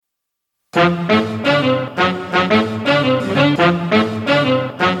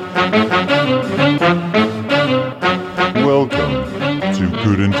Welcome to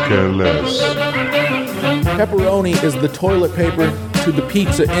Couldn't Care Less. Pepperoni is the toilet paper to the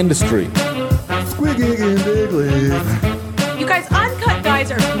pizza industry. Squiggy and Diggly. You guys, uncut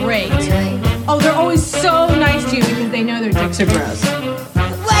guys are great. Oh, they're always so nice to you because they know their dicks are gross.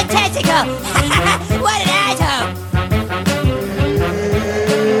 What testicle? What an asshole!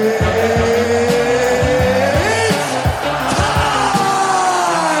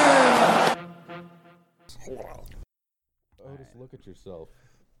 Otis, look at yourself.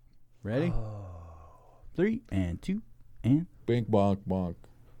 Ready? 3 and 2 and... Bink, bonk, bonk.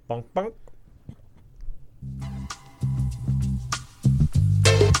 Bonk, bonk.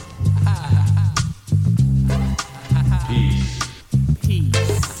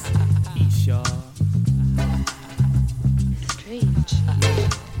 Peace, y'all. Strange.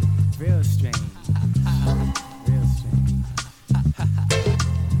 Real strange. Real strange.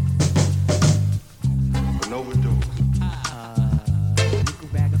 An overdose. Nickel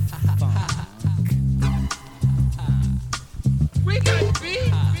bag of funk. We got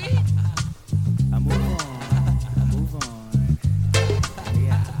beat. I move on.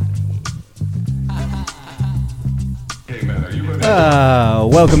 Yeah. Hey man, are you ready?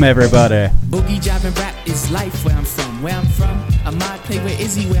 Welcome everybody. Boogie jiving rap is life where I'm from. Where I'm from, I might play with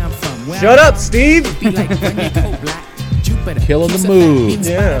Izzy where I'm from. Where Shut I'm up, Steve! from, be like Kanye Cole Black. Jupiter. Killing the keeps a mood. fat beats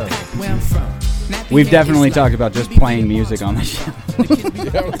by Yeah. the pack where I'm from. Nappy We've head definitely is talked like about just BB playing King. music on the show.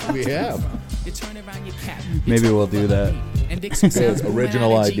 Yeah, we have. You turn around your cap. Maybe we'll do that. And Dixon sounds Original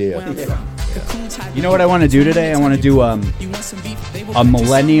morality idea. where I'm from. Cocoon type You know what I want to do today? I want to do You want some beef? They will a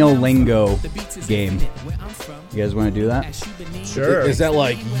millennial lingo The beats is game. where I'm from. You guys want to do that? Sure. Is that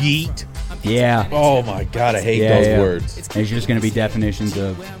like yeet? Yeah. Oh my god, I hate Yeah, those yeah. words. It's just going to be definitions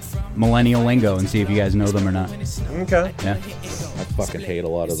of millennial lingo and see if you guys know them or not. Okay. Yeah. I fucking hate a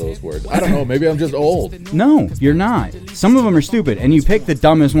lot of those words. I don't know, maybe I'm just old. No, you're not. Some of them are stupid, and you pick the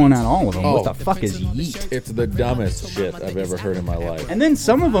dumbest one out of all of them. What Oh. the fuck is yeet? It's the dumbest shit I've ever heard in my life. And then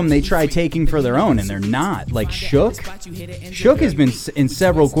some of them they try taking for their own, and they're not. Like Shook. Shook has been in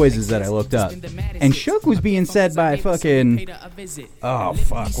several quizzes that I looked up. And Shook was being said by fucking... Oh,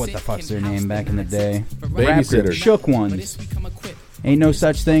 fuck. What the fuck's their name back in the day? Babysitters. Rapper, Shook ones. Ain't no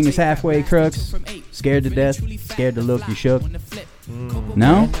such thing as halfway crooks. Scared to death. Scared to look, you shook.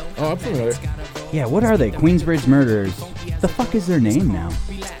 No? Oh, I'm familiar. Yeah, what are they? Queensbridge Murderers. The fuck is their name now?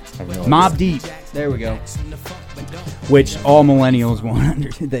 I have no Mob idea. Deep. There we go. Which all millennials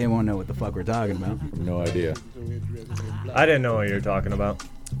won't they won't know what the fuck we're talking about. I have no idea. I didn't know what you were talking about.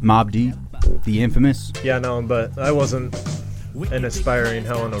 Mob Deep, the infamous. Yeah, no, but I wasn't an aspiring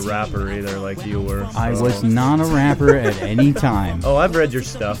hell in a rapper either like you were. I so- was not a rapper at any time. Oh, I've read your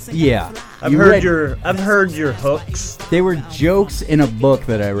stuff. Yeah, I've you heard read- I've heard your hooks. They were jokes in a book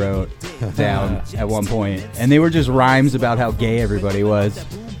that I wrote down at one point, and they were just rhymes about how gay everybody was.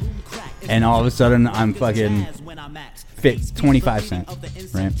 And all of a sudden, I'm fucking fit 25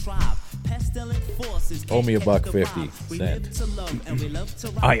 cents, right? Owe me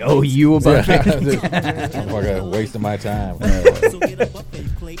 $1.50. I owe you a buck. I'm fucking wasting my time.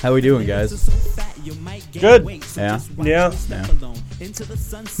 How we doing, guys? Good. Yeah, Yeah. yeah.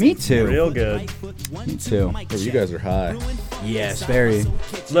 Me too. Real good. Me too. Oh, you guys are high. Yes, very.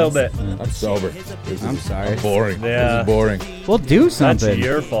 Little bit. I'm sober. This I'm is- sorry. I'm boring. Yeah. This is boring. Well, do That's something.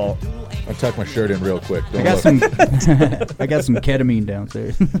 your fault. I'll tuck my shirt in real quick. I Don't got look. some. I got some ketamine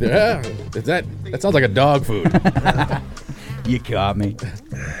downstairs. Yeah. Is that sounds like a dog food. You got me.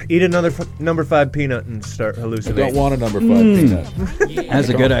 Eat another number 5 peanut and start I hallucinating. don't want a number 5 peanut. That's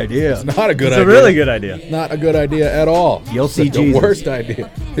a good idea. It's not a good It's idea. a really good idea. Not a good idea at all. You'll see It's the Jesus. worst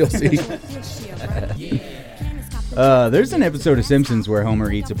idea. You'll see. There's an episode of Simpsons where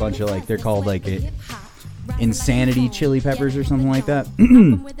Homer eats a bunch of they're called insanity chili peppers or something like that.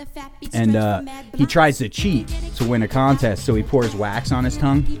 And he tries to cheat to win a contest, so he pours wax on his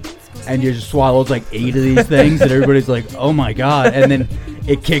tongue and he just swallows 8 of these things, and everybody's like, "Oh my god!" And then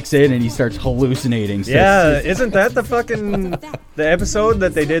it kicks in, and he starts hallucinating. So Yeah, isn't that the episode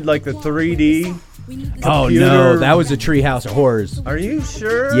that they did the 3D? oh no, computer- that was a Treehouse of Horrors. Are you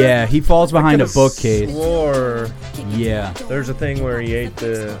sure? Yeah, he falls behind a Could've bookcase. swore Yeah. there's a thing where he ate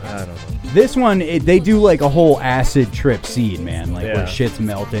the. I don't know. This one, they do a whole acid trip scene, man. Yeah. Where shit's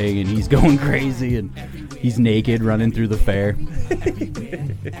melting and he's going crazy and he's naked running through the fair.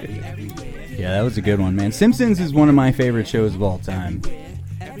 Yeah, that was a good one, man. Simpsons is one of my favorite shows of all time.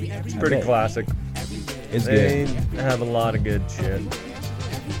 It's pretty classic. It's They good. have a lot of good shit.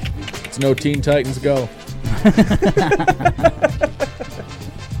 It's no Teen Titans Go.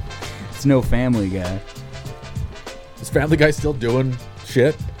 It's no Family Guy. Is Family Guy still doing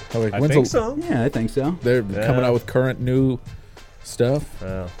shit? I think so. Yeah, I think so. They're coming out with current new stuff.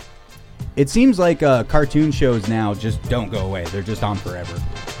 Yeah. It seems like cartoon shows now just don't go away. They're just on forever.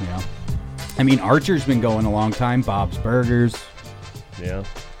 You know, I mean, Archer's been going a long time. Bob's Burgers. Yeah.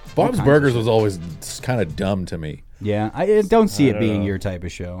 Bob's Burgers was always kind of dumb to me. Yeah, I don't see it being your type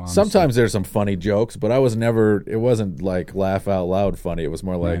of show. Honestly. Sometimes there's some funny jokes, but it wasn't like laugh out loud funny. It was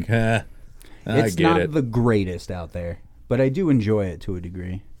more like, I it's get not it. the greatest out there, but I do enjoy it to a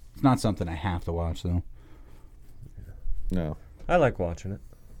degree. It's not something I have to watch, though. No. I like watching it.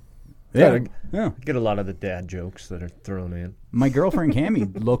 Yeah. I get a lot of the dad jokes that are thrown in. My girlfriend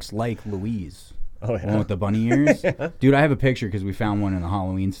Cammie looks like Louise. Oh, The yeah. one with the bunny ears. Dude, I have a picture because we found one in the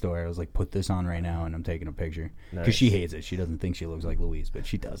Halloween store. I was like, put this on right now, and I'm taking a picture. Because she hates it. She doesn't think she looks like Louise, but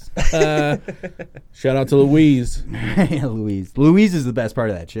she does. Shout out to Louise. Yeah, Louise. Louise is the best part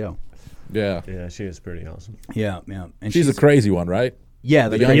of that show. Yeah. Yeah, she is pretty awesome. Yeah, yeah. And She's a crazy one, right? Yeah,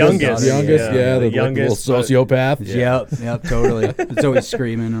 The youngest. The youngest, Yeah, the the youngest, little sociopath. Yep, totally. It's always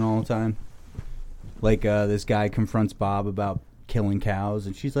screaming and all the time. Like this guy confronts Bob about killing cows,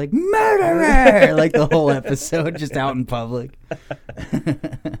 and she's like, murderer! Like the whole episode, just out in public.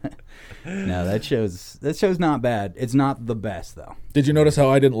 No, that show's not bad. It's not the best, though. Did you notice how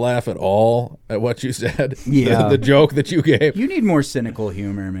I didn't laugh at all at what you said? Yeah. The joke that you gave. You need more cynical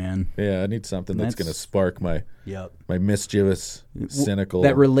humor, man. Yeah, I need something that's going to spark my mischievous, cynical.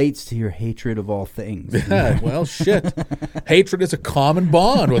 That relates to your hatred of all things. Well, shit. Hatred is a common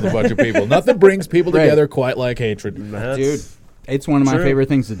bond with a bunch of people. Nothing brings people together quite like hatred. Dude, it's one of my favorite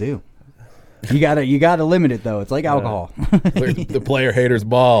things to do. You gotta limit it, though. It's like alcohol. The player haters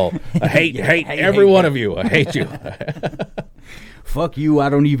ball. I hate every one of you. I hate you. Fuck you, I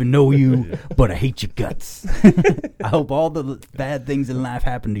don't even know you, but I hate your guts. I hope all the bad things in life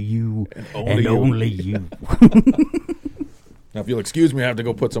happen to you and only you. Now, if you'll excuse me, I have to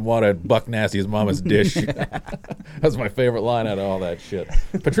go put some water at Buck Nasty's mama's dish. That's my favorite line out of all that shit.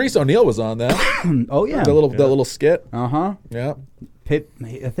 Patrice O'Neal was on that. Oh, yeah. That little skit. Uh-huh. Yeah.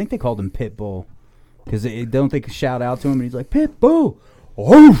 I think they called him Pitbull. Because don't they shout out to him and he's like, Pitbull!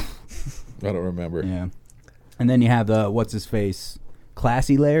 Oh! I don't remember. Yeah. And then you have what's his face?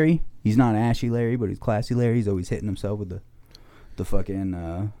 Classy Larry. He's not Ashy Larry, but he's Classy Larry. He's always hitting himself with the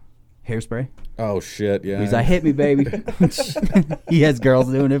fucking hairspray. Oh, shit, yeah. He's like, hit me, baby. He has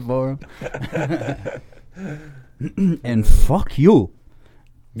girls doing it for him. And fuck you.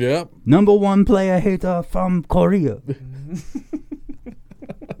 Yep. Number one player hater from Korea.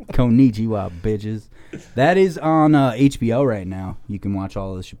 Konnichiwa, bitches. That is on HBO right now. You can watch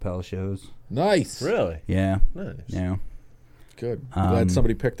all of the Chappelle shows. Nice. Really? Yeah. Nice. Yeah. Good. I'm glad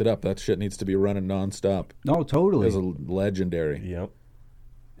somebody picked it up. That shit needs to be running nonstop. Oh, totally. It was legendary. Yep.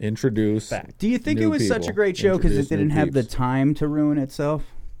 Introduce. Do you think new it was such a people. great show because it Introduce new didn't have the peeps. time to ruin itself?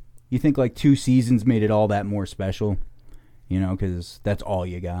 You think like 2 seasons made it all that more special? You know, because that's all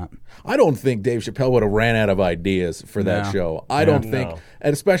you got. I don't think Dave Chappelle would have ran out of ideas for that No. show. I don't think,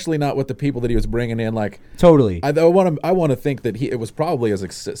 and especially not with the people that he was bringing in. Like, Totally. I want to think that it was probably as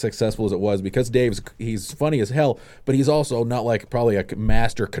successful as it was because he's funny as hell, but he's also not like probably a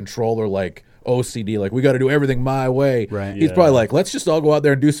master controller like OCD. Like, we got to do everything my way. Right. He's probably like, let's just all go out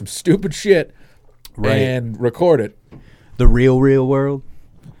there and do some stupid shit and record it. The real world.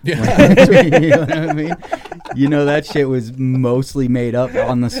 Yeah. You know what I mean? You know, that shit was mostly made up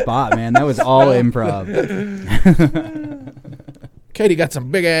on the spot, man. That was all improv. Katie got some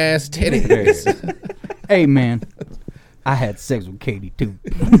big ass titties. Hey, man, I had sex with Katie, too.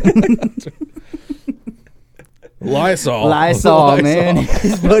 Lysol, man.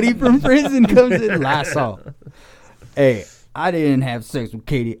 His buddy from prison comes in. Lysol. Hey, I didn't have sex with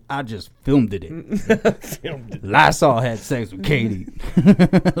Katie. I just filmed it. Lysol had sex with Katie.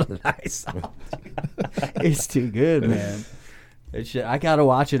 Lysol. It's too good, man. I gotta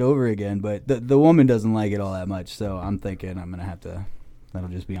watch it over again, but the woman doesn't like it all that much, so I'm thinking I'm gonna have to. That'll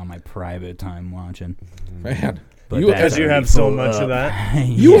just be on my private time watching. Man. Because you have so much of that.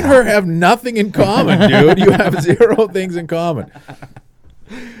 You and her have nothing in common, dude. You have 0 things in common.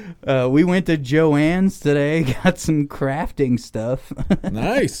 We went to Joann's today, got some crafting stuff.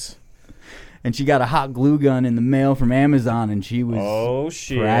 Nice. And she got a hot glue gun in the mail from Amazon, and she was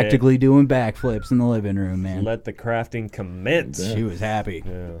practically doing backflips in the living room, man. Let the crafting commence. She was happy.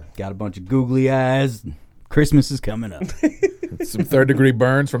 Yeah. Got a bunch of googly eyes. Christmas is coming up. Some 3rd-degree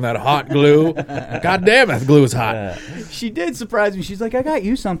burns from that hot glue. God damn, that glue is hot. She did surprise me. She's like, I got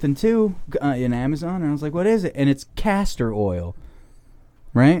you something, too, in Amazon. And I was like, what is it? And it's castor oil.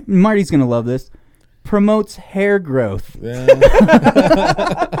 Right? Marty's going to love this. Promotes hair growth. Yeah.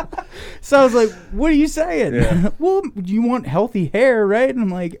 So I was like, what are you saying? Yeah. Well, you want healthy hair, right? And I'm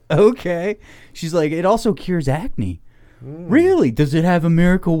like, okay. She's like, it also cures acne. Really? Does it have a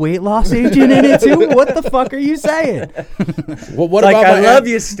miracle weight loss agent in it too? What the fuck are you saying? Well, what Like, about I my love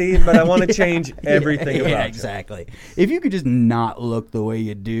you, Steve, but I want to change everything about Yeah, you. exactly. If you could just not look the way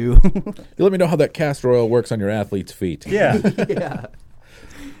you do. You let me know how that castor oil works on your athlete's feet. Yeah. Yeah.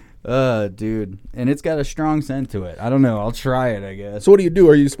 Dude. And it's got a strong scent to it. I don't know. I'll try it, I guess. So what do you do?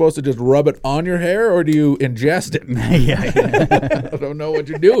 Are you supposed to just rub it on your hair, or do you ingest it? yeah. I don't know what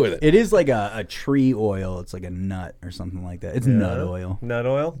you do with it. It is like a tree oil. It's like a nut or something like that. It's nut oil. Nut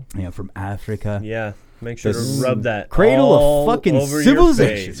oil? Yeah, from Africa. Yeah. Make sure This to rub that cradle all of fucking over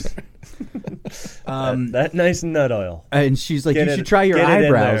civilization. Your face. That nice nut oil. And she's like, Get you it- should try your get it in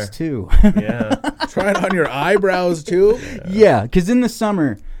eyebrows there. too. Yeah. Try it on your eyebrows too. Yeah, because in the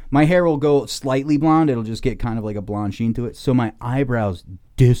summer, my hair will go slightly blonde. It'll just get kind of like a blonde sheen to it. So my eyebrows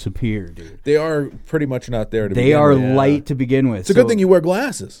disappear, dude. They are pretty much not there to They begin are with. light to begin with. It's a good thing you wear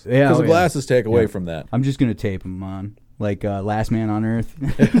glasses. Yeah, Because oh, the yeah. glasses take away Yeah. from that. I'm just going to tape them on. Like Last Man on Earth.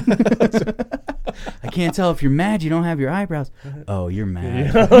 I can't tell if you're mad you don't have your eyebrows. Oh, you're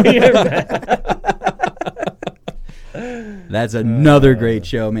mad. That's another great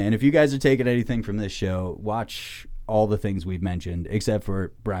show, man. If you guys are taking anything from this show, watch all the things we've mentioned, except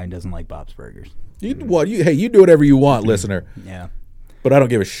for Brian doesn't like Bob's Burgers. You do whatever you want, listener. Yeah. But I don't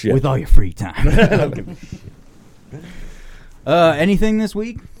give a shit. With all your free time. Anything this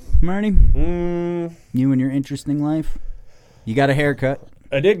week, Marty? You and your interesting life? You got a haircut?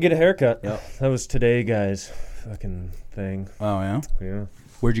 I did get a haircut. Yep. That was today, guys. Fucking thing. Oh, yeah? Yeah.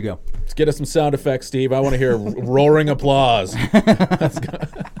 Where'd you go? Let's get us some sound effects, Steve. I want to hear roaring applause.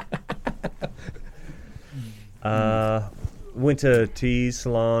 Went to T's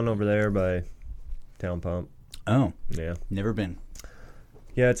Salon over there by Town Pump. Oh, Yeah. never been.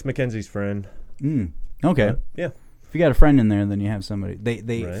 Yeah, it's Mackenzie's friend. Okay. Yeah. If you got a friend in there, then you have somebody.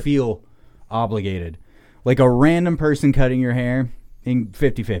 They Right. feel obligated. Like a random person cutting your hair, in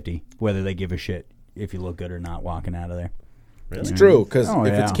 50-50, whether they give a shit if you look good or not walking out of there. Really? It's true, because Oh,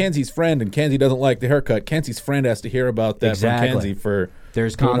 if yeah. it's Kenzie's friend and Kenzie doesn't like the haircut, Kenzie's friend has to hear about that Exactly. from Kenzie for...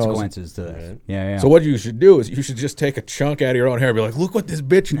 There's who knows. consequences to this. Right. Yeah. So what you should do is you should just take a chunk out of your own hair and be like, look what this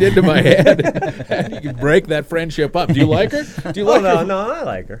bitch did to my head. And you can break that friendship up. Do you like her? Do you like her? No, I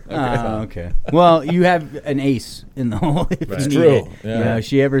like her. Okay. Well, you have an ace in the hole. If Right. you It's need true. it. Yeah. You know, if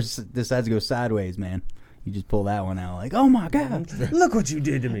she ever decides to go sideways, man, you just pull that one out like, oh my God. Look what you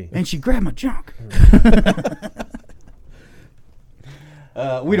did to me. And she grabbed my junk.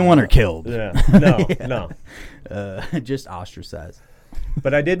 We don't want her killed. Yeah. No. Just ostracized.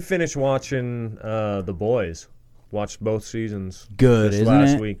 But I did finish watching The Boys. Watched both seasons. Good, this isn't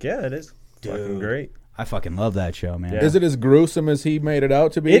last it? week. Yeah, it is. Fucking great. I fucking love that show, man. Yeah. Is it as gruesome as he made it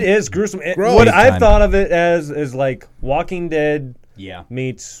out to be? It is gruesome. Gross. What Big I've time. thought of it as is like Walking Dead Yeah.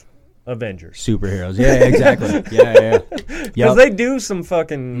 meets Avengers. Superheroes. Yeah, exactly. Yeah. Because Yep. they do some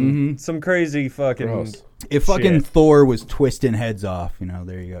fucking, some crazy fucking. Gross. If fucking shit. Thor was twisting heads off,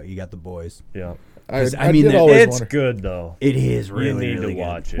 there you go. You got The Boys. Yeah. I mean, did that- always It's wonder, good, though. It is really, You need really to good.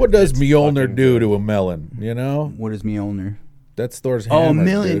 watch it. what does It's Mjolnir fucking do good. to a melon? You know? What is Mjolnir? That's Thor's Oh, hammer.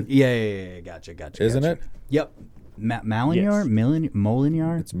 million. dude. Yeah. Gotcha. Isn't gotcha. it? Yep. Malinyar? Yes.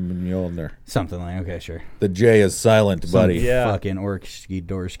 Molinyar? It's Mjolnir. Something like, okay, sure. The J is silent, buddy. Some Yeah. fucking Orksky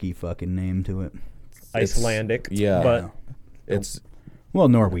Dorsky fucking name to it. Icelandic. yeah. But It's Well,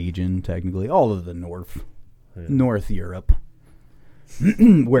 Norwegian, technically. All of the North Europe.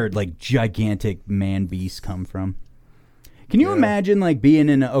 Where, like, gigantic man beasts come from. Can you imagine, like, being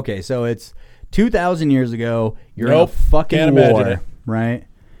in okay, so it's 2,000 years ago. You're Nope. in a fucking Can't imagine war, it. right?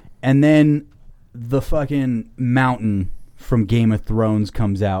 And then the fucking mountain from Game of Thrones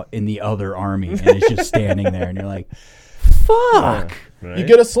comes out in the other army and it's just standing there. And you're like, fuck. right? you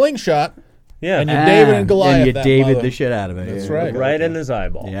get a slingshot. yeah, and you David and Goliath. And you that David mother- the shit out of it. That's Yeah. right. right in his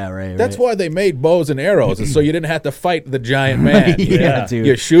eyeball. Yeah, right. That's why they made bows and arrows, is so you didn't have to fight the giant man. yeah, Yeah. dude.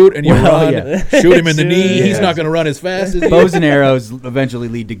 You shoot and you Well, run. yeah. Shoot him in the knee. Shoot, He's yeah. not going to run as fast as you. Bows and arrows eventually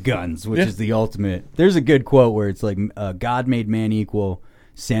lead to guns, which Yeah. is the ultimate. There's a good quote where it's like, God made man equal.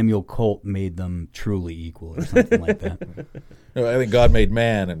 Samuel Colt made them truly equal, or something like that. No, I think God made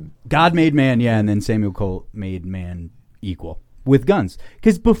man, and God made man, yeah, and then Samuel Colt made man equal with guns.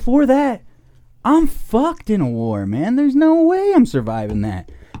 Because before that, I'm fucked in a war, man. There's no way I'm surviving that.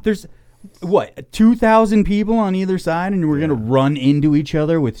 There's, 2,000 people on either side, and we're going to run into each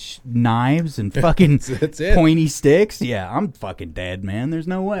other with knives and fucking That's it. pointy sticks? Yeah, I'm fucking dead, man. There's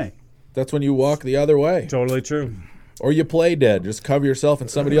no way. that's when you walk the other way. Totally true. Or you play dead. Just cover yourself in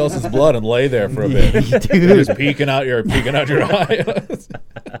somebody else's blood and lay there for a bit. Dude. Just peeking out your eye.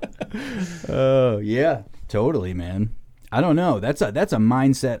 Oh yeah, totally, man. I don't know. That's a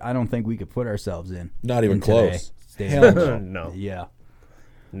mindset I don't think we could put ourselves in. Not even close. Hell No. Yeah.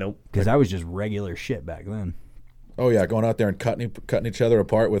 Nope. Because I was just regular shit back then. Oh yeah, going out there and cutting each other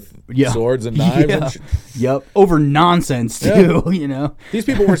apart with Yeah. swords and knives. Yeah. And Yep. Over nonsense too. You know. These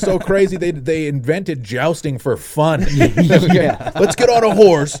people were so crazy they invented jousting for fun. Yeah. Let's get on a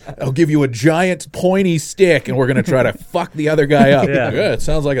horse. I'll give you a giant pointy stick, and we're gonna try to fuck the other guy up. Yeah. It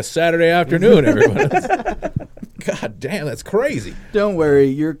sounds like a Saturday afternoon, everyone. God damn, that's crazy. Don't worry,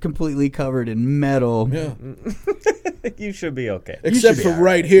 you're completely covered in metal. Yeah. You should be okay. Except for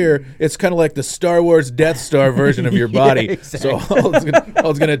right here, it's kind of like the Star Wars Death Star version of your body. Yeah, exactly. So all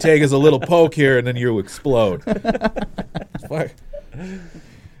it's going to take is a little poke here, and then you explode. Fuck.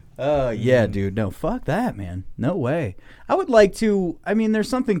 Yeah, dude. No, fuck that, man. No way. I would like to. I mean, there's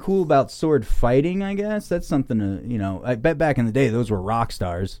something cool about sword fighting, I guess. That's something to, I bet back in the day, those were rock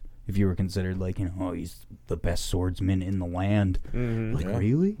stars. If you were considered like, oh, he's the best swordsman in the land. Like,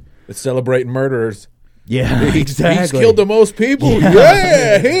 really? It's celebrating murderers. Yeah, exactly. He's killed the most people.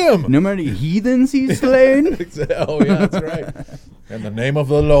 Yeah, him. No matter heathens he's slain. Oh, yeah, that's right. In the name of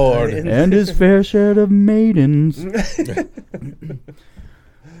the Lord. And his fair share of maidens.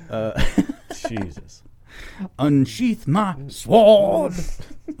 Jesus. Unsheath my sword.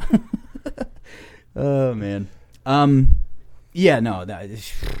 Oh, man. Yeah, no,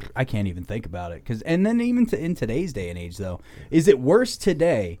 I can't even think about it. And then even in today's day and age, though, is it worse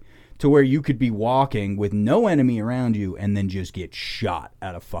today to where you could be walking with no enemy around you and then just get shot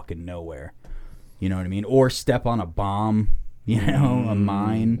out of fucking nowhere? You know what I mean? Or step on a bomb, a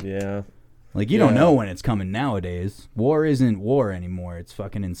mine. Yeah. Like, you don't know when it's coming nowadays. War isn't war anymore. It's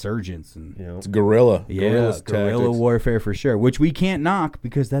fucking insurgents. And It's guerrilla. guerrilla tactics. warfare for sure, which we can't knock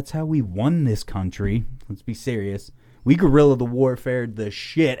because that's how we won this country. Let's be serious. We guerrilla the warfare the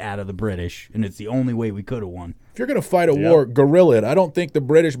shit out of the British, and it's the only way we could have won. If you're going to fight a war, guerrilla it. I don't think the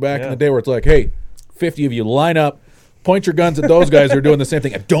British back in the day where it's like, hey, 50 of you line up, point your guns at those guys who are doing the same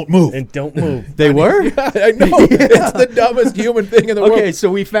thing, and don't move. And don't move. They were? Yeah, I know. It's the dumbest human thing in the world. Okay,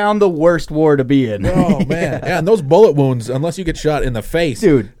 so we found the worst war to be in. Oh, man. Yeah, and those bullet wounds, unless you get shot in the face,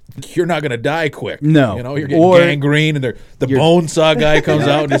 Dude. you're not going to die quick. No. You're getting Or gangrene, and the bone saw guy comes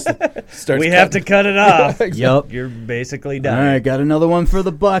out and just starts We have to cut it off. Yep. You're basically All dying. right, got another one for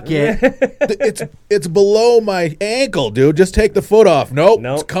the bucket. It's below my ankle, dude. Just take the foot off. Nope.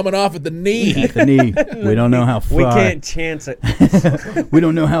 It's coming off at the knee. At the knee. We don't know how far. We can't chance it. We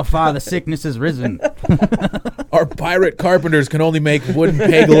don't know how far the sickness has risen. Our pirate carpenters can only make wooden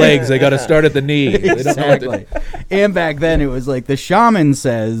peg legs. They got to start at the knee. They don't know what to- Exactly. And back then it was like the shaman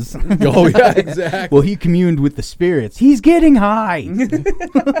says. Oh, yeah, exactly. Well, he communed with the spirits. He's getting high.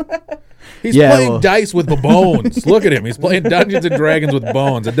 He's Yeah, playing well- dice with the bones. Look at him. He's playing Dungeons and Dragons with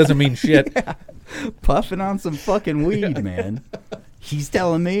bones. It doesn't mean shit. Puffing on some fucking weed, man. He's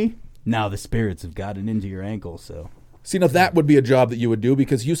telling me. Now the spirits have gotten into your ankle, so. See, now that would be a job that you would do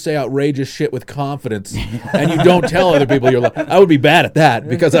because you say outrageous shit with confidence and you don't tell other people you're like, I would be bad at that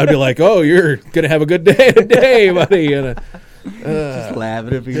because I'd be like, oh, you're going to have a good day today, buddy. And, Just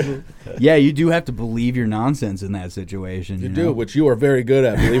laughing at people. Yeah, you do have to believe your nonsense in that situation. you know? do, which you are very good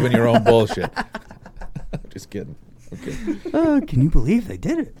at, believing your own bullshit. Just kidding. Okay. Can you believe they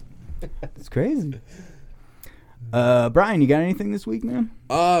did it? It's crazy. Brian, you got anything this week, man?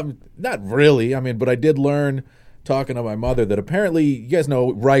 Not really. I mean, but I did learn talking to my mother that apparently, you guys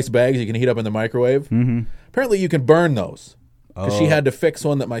know rice bags you can heat up in the microwave? Mm-hmm. Apparently you can burn those because she had to fix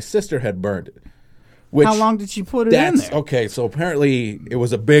one that my sister had burned. Which How long did she put it in there? Okay, so apparently it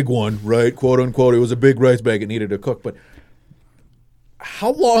was a big one, right? Quote unquote. It was a big rice bag it needed to cook. But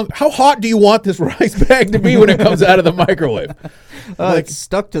how hot do you want this rice bag to be when it comes out of the microwave? It's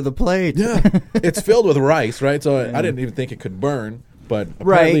stuck to the plate. Yeah, it's filled with rice, right? So I didn't even think it could burn. But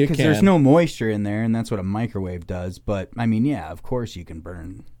Right, apparently it because can. there's no moisture in there, and that's what a microwave does. But, I mean, yeah, of course you can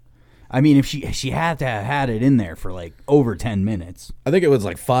burn. I mean, if she had to have had it in there for, like, over 10 minutes. I think it was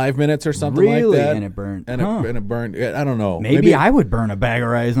like 5 minutes or something Really? like that. And it burned. And, Huh. it burned. I don't know. Maybe I would burn a bag of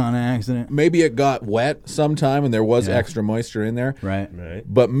rice on accident. Maybe it got wet sometime and there was extra moisture in there. Right.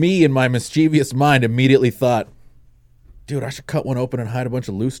 But me, in my mischievous mind, immediately thought, dude, I should cut one open and hide a bunch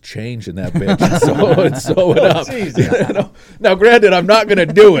of loose change in that bitch and sew it up. You know? Now, granted, I'm not going to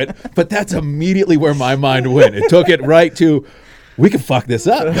do it, but that's immediately where my mind went. It took it right to, we can fuck this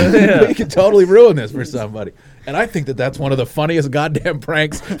up. We can totally ruin this for somebody. And I think that that's one of the funniest goddamn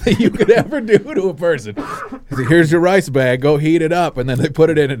pranks that you could ever do to a person. Here's your rice bag. Go heat it up. And then they put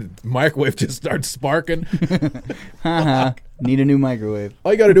it in and the microwave just starts sparking. Need a new microwave.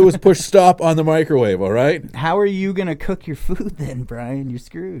 All you got to do is push stop on the microwave, all right? How are you going to cook your food then, Brian? You're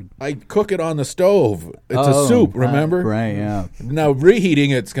screwed. I cook it on the stove. It's a soup, remember? Right, yeah. Now,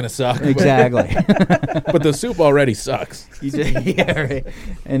 reheating it's going to suck. Exactly. But the soup already sucks. Yeah, right.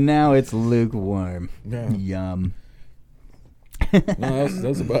 And now it's lukewarm. Yeah. Yum. No,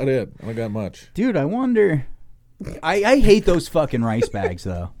 that's about it. I don't got much. Dude, I wonder... I hate those fucking rice bags,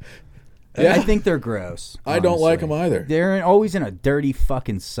 though. Yeah. I think they're gross. I don't like honestly. them either. They're always in a dirty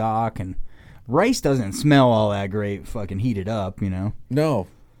fucking sock, and rice doesn't smell all that great fucking heated up, you know? No,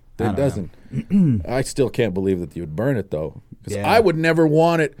 I it don't doesn't. I still can't believe that you would burn it, though. Because Yeah. I would never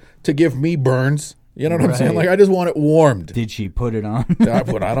want it to give me burns. You know what I'm saying? Right. Like, I just want it warmed. Did she put it on? I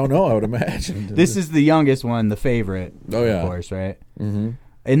don't know. I would imagine. This is the youngest one, the favorite. Oh, yeah. Of course, right? Mm-hmm.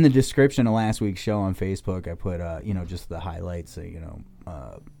 In the description of last week's show on Facebook, I put, just the highlights.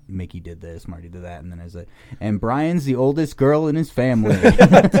 Mickey did this, Marty did that, and then I said, and Brian's the oldest girl in his family.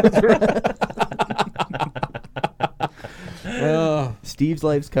 Steve's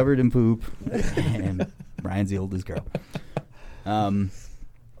life's covered in poop, and Brian's the oldest girl.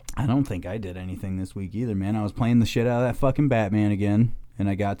 I don't think I did anything this week either, man. I was playing the shit out of that fucking Batman again, and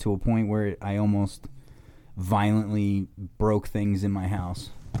I got to a point where I almost violently broke things in my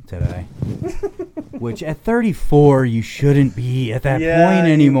house today. Which at 34 you shouldn't be at that point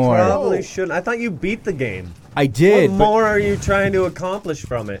anymore. You probably shouldn't. I thought you beat the game. I did. What more are you trying to accomplish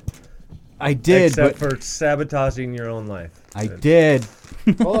from it? I did, except but for sabotaging your own life. I did.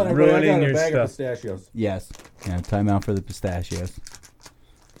 Hold on, Ruining I got your a bag of stuff. pistachios. Yes. Yeah, time out for the pistachios.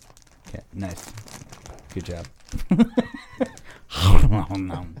 Okay, nice. Good job.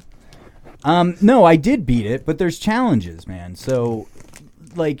 No, I did beat it, but there's challenges, man. So,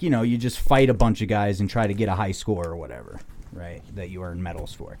 like, you just fight a bunch of guys and try to get a high score or whatever, right? That you earn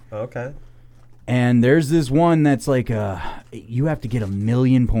medals for. Okay. And there's this one that's like, you have to get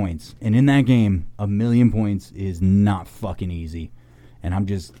 1,000,000 points. And in that game, 1,000,000 points is not fucking easy. And I'm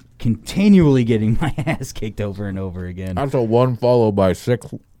just continually getting my ass kicked over and over again. That's a 1 followed by 6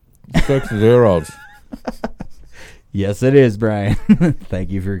 zeros. Yes, it is, Brian. Thank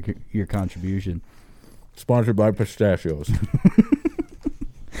you for your contribution. Sponsored by pistachios.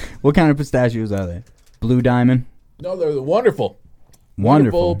 What kind of pistachios are they? Blue Diamond? No, they're wonderful.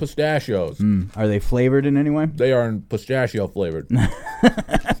 Wonderful. Pistachios. Are they flavored in any way? They are pistachio flavored.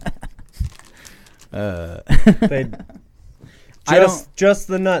 Just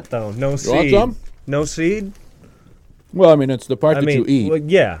the nut though, no seed. want some? No seed. Well, I mean, it's the part that you eat. Well,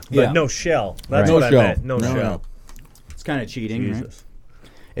 yeah, but Yeah. no shell. That's Right. what No I shell. meant. No No, shell. no. It's kind of cheating, right? Jesus.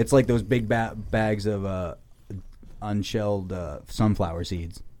 It's like those big bags of unshelled sunflower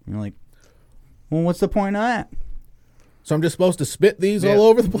seeds. You're like, well, what's the point of that? So I'm just supposed to spit these Yeah. all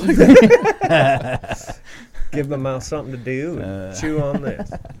over the place? Give the mouth something to do and chew on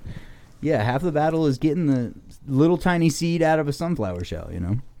this. Yeah, half the battle is getting the little tiny seed out of a sunflower shell,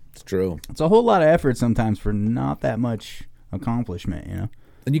 It's true. It's a whole lot of effort sometimes for not that much accomplishment,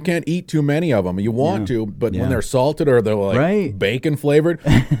 And you can't eat too many of them. You want Yeah. to, but Yeah. when they're salted or they're like Right. bacon flavored,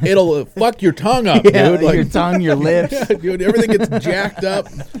 it'll fuck your tongue up, Yeah, dude. Like, your tongue, your lips. yeah, dude, everything gets jacked up,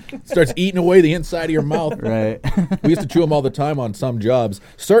 starts eating away the inside of your mouth. Right. We used to chew them all the time on some jobs.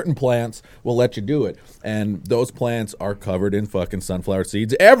 Certain plants will let you do it, and those plants are covered in fucking sunflower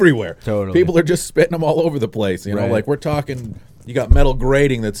seeds everywhere. Totally. People are just spitting them all over the place. Right. Like we're talking. You got metal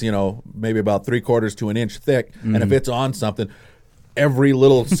grating that's maybe about 3/4 to an inch thick, and if it's on something, every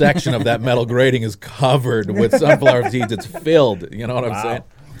little section of that metal grating is covered with sunflower seeds. It's filled. You know what I'm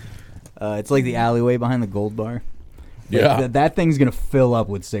saying? It's like the alleyway behind the Gold Bar. Like, Yeah. that thing's gonna fill up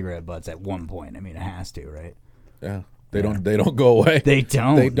with cigarette butts at one point. I mean, it has to, right? Yeah. They don't go away. They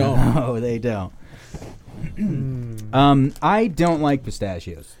don't. They don't. No, they don't. I don't like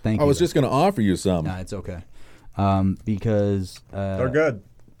pistachios. Thank you. I was just going to offer you some. Nah, it's okay. Because They're good.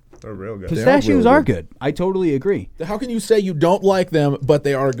 They're real good. pistachios really are good. good. I totally agree. How can you say you don't like them, but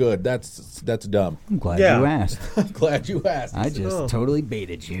they are good? That's dumb. I'm glad Yeah. you asked. I'm glad you asked. I just Oh. totally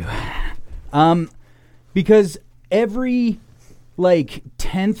baited you. Because every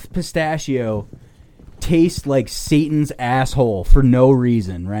 10th pistachio tastes like Satan's asshole for no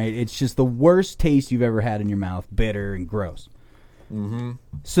reason, right? It's just the worst taste you've ever had in your mouth, bitter and gross. Mm-hmm.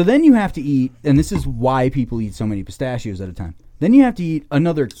 So then you have to eat, and this is why people eat so many pistachios at a time. Then you have to eat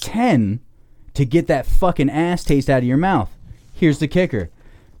another 10 to get that fucking ass taste out of your mouth. Here's the kicker.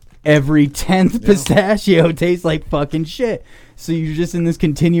 Every 10th pistachio tastes like fucking shit. So you're just in this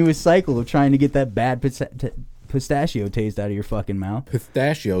continuous cycle of trying to get that bad pistachio taste out of your fucking mouth.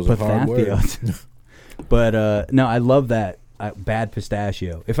 Pistachios are hard words. Pistachios. But no, I love that. Bad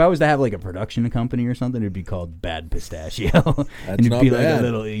Pistachio. If I was to have like a production company or something, it'd be called Bad Pistachio. And it'd not be bad. like a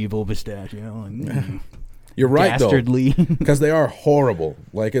little evil pistachio. Like, You're right, dastardly. though. Because they are horrible.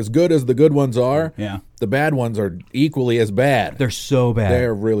 Like, as good as the good ones are, Yeah. the bad ones are equally as bad. They're so bad.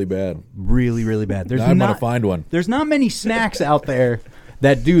 They're really bad. really, really bad. There's I'm not, going to find one. There's not many snacks out there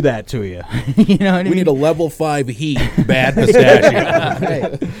that do that to you. You know what I mean? We need a level 5 heat bad pistachio.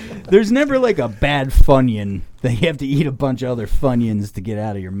 Right. There's never like a bad Funyun that you have to eat a bunch of other Funyuns to get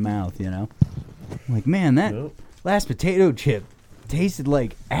out of your mouth, you know? Like, man, that last potato chip tasted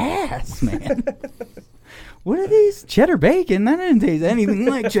like ass, man. What are these? Cheddar bacon? That didn't taste anything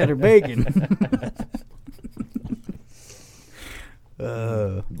like cheddar bacon.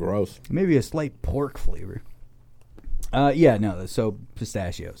 Gross. Maybe a slight pork flavor. Yeah, no, so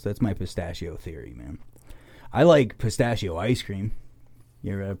pistachios. That's my pistachio theory, man. I like pistachio ice cream.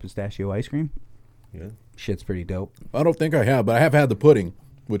 You ever had pistachio ice cream? Yeah. Shit's pretty dope. I don't think I have, but I have had the pudding,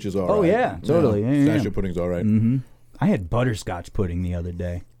 which is all right. Oh, yeah, totally. Yeah, Pistachio pudding's all right. Mm-hmm. I had butterscotch pudding the other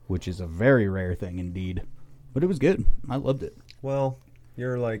day, which is a very rare thing indeed. But it was good. I loved it. Well,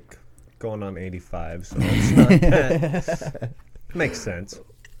 you're like going on 85, so it's not that. Makes sense.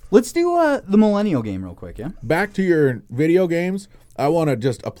 Let's do the millennial game real quick, yeah? Back to your video games, I want to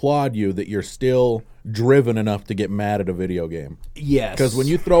just applaud you that you're still driven enough to get mad at a video game. Yes. Because when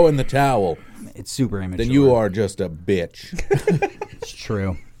you throw in the towel, it's super immature. then you are just a bitch. It's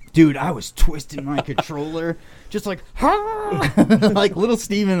true. Dude, I was twisting my controller just like, like little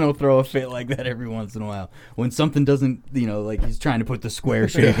Steven will throw a fit like that every once in a while. When something doesn't, you know, like he's trying to put the square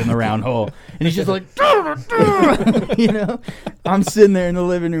shape in the round hole. And he's just like, you know? I'm sitting there in the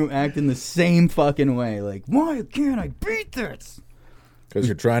living room acting the same fucking way. Like, why can't I beat this? Because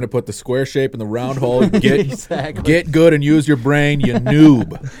you're trying to put the square shape in the round hole. Exactly. Get good and use your brain, you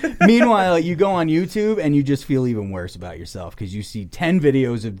noob. Meanwhile, you go on YouTube and you just feel even worse about yourself because you see 10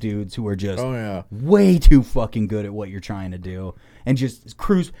 videos of dudes who are just way too fucking good at what you're trying to do and just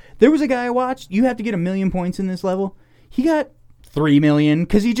cruise. There was a guy I watched. You have to get 1 million points in this level. He got 3 million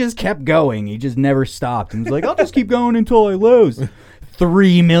because he just kept going. He just never stopped. And was like, I'll just keep going until I lose.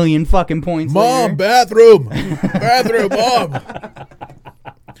 3 million fucking points. Mom, later. bathroom, mom.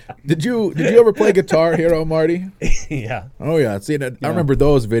 Did you ever play Guitar Hero, Marty? Yeah. Oh yeah. See, I remember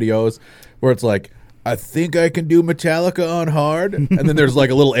those videos where it's like, I think I can do Metallica on hard, and then there's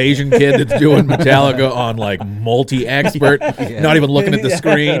like a little Asian kid that's doing Metallica on like multi-expert, not even looking at the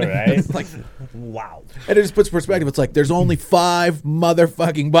screen. Right? It's like, wow. and it just puts perspective. It's like there's only 5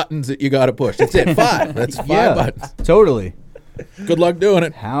 motherfucking buttons that you got to push. That's it. 5. That's 5 buttons. Totally. Good luck doing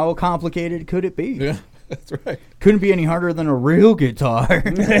it. How complicated could it be? Yeah, that's right. Couldn't be any harder than a real guitar.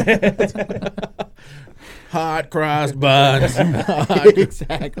 Hot cross buns.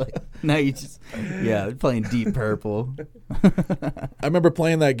 Exactly. No, you just playing Deep Purple. I remember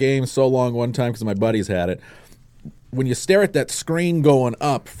playing that game so long one time because my buddies had it. When you stare at that screen going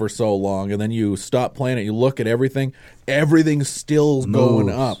up for so long and then you stop playing it, you look at everything, everything's still going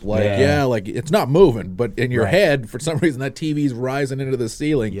up. Like, like it's not moving, but in your head, for some reason, that TV's rising into the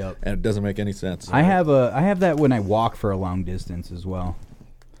ceiling, and it doesn't make any sense. I have that when I walk for a long distance as well.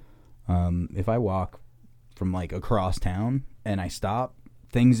 If I walk from like across town and I stop,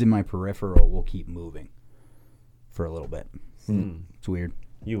 things in my peripheral will keep moving for a little bit. It's weird.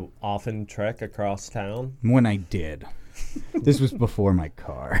 You often trek across town? When I did. This was before my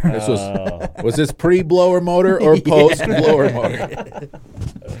car. This was this pre-blower motor or post-blower motor?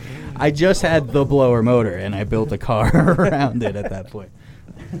 I just had the blower motor, and I built a car around it at that point.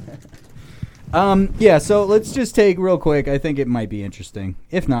 So let's just take real quick. I think it might be interesting.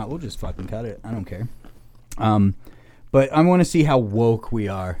 If not, we'll just fucking cut it. I don't care. But I want to see how woke we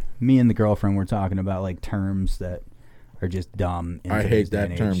are. Me and the girlfriend were talking about like terms that are just dumb. I hate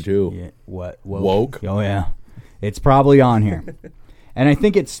that term too. Yeah, what? Woke? Oh yeah, it's probably on here. And I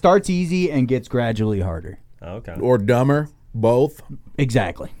think it starts easy and gets gradually harder. Okay. Or dumber, both.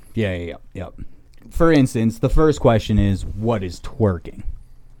 Exactly. Yeah. For instance, the first question is, what is twerking?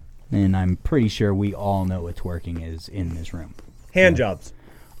 And I'm pretty sure we all know what twerking is in this room. Hand jobs.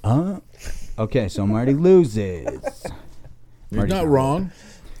 Okay, so Marty loses. You're not wrong.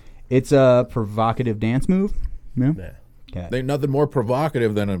 It's a provocative dance move. Yeah. Nah. Okay. There's nothing more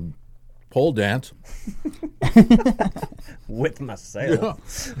provocative than a pole dance. With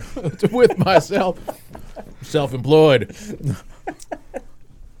myself. With myself. Self-employed.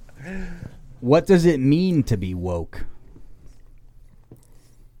 What does it mean to be woke?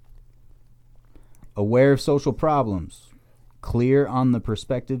 Aware of social problems. Clear on the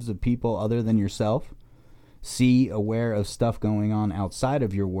perspectives of people other than yourself. C, aware of stuff going on outside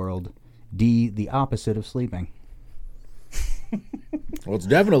of your world. D, the opposite of sleeping. Well, it's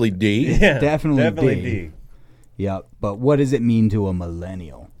definitely D. Yeah, Definitely D. D. Yep. But what does it mean to a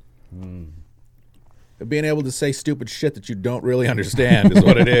millennial? Being able to say stupid shit that you don't really understand is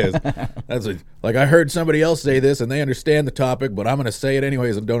what it is. That's like I heard somebody else say this and they understand the topic, but I'm going to say it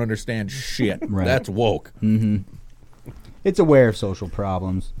anyways and don't understand shit. Right. That's woke. It's aware of social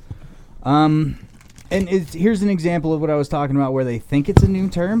problems. And here's an example of what I was talking about where they think it's a new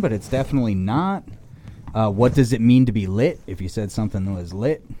term, but it's definitely not. What does it mean to be lit? If you said something was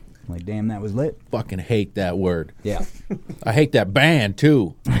lit, like, damn, that was lit. Fucking hate that word. Yeah. I hate that band,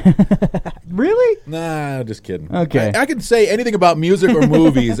 too. Really? Nah, just kidding. Okay. I can say anything about music or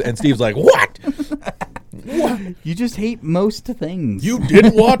movies, and Steve's like, what? You just hate most things. You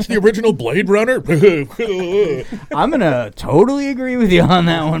didn't watch the original Blade Runner? I'm going to totally agree with you on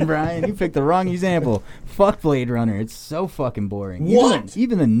that one, Brian. You picked the wrong example. Fuck Blade Runner. It's so fucking boring. What?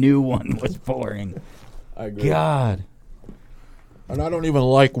 Even the new one was boring. I agree. God. And I don't even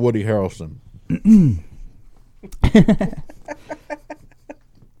like Woody Harrelson.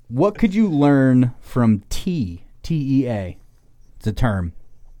 What could you learn from tea? T-E-A. It's a term.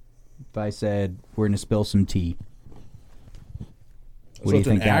 If I said, we're going to spill some tea. What So do you it's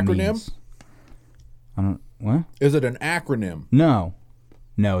an think that acronym? means? I don't... What? Is it an acronym? No.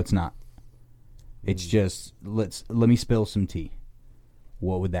 No, it's not. It's just, let me spill some tea.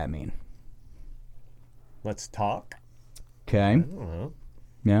 What would that mean? Let's talk. Okay. I don't know.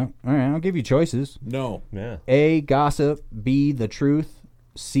 Yeah. All right, I'll give you choices. No. Yeah. A, gossip. B, the truth.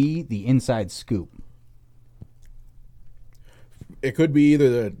 C, the inside scoop. It could be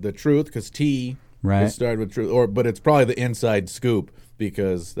either the truth, because T Right. is started with truth, but it's probably the inside scoop,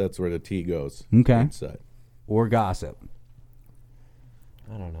 because that's where the T goes. Okay. Inside. Or gossip.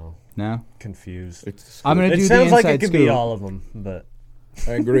 I don't know. No? Confused. It's I'm going to It do the sounds inside like it could scoop. be all of them, but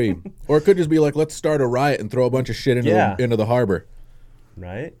I agree. Or it could just be like, let's start a riot and throw a bunch of shit into the harbor.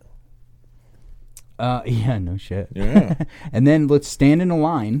 right? Yeah, no shit. Yeah. And then let's stand in a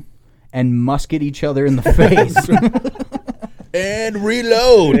line and musket each other in the face. And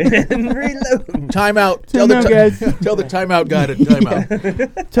reload. And reload. Timeout. Timeout, guys. Tell the timeout guy to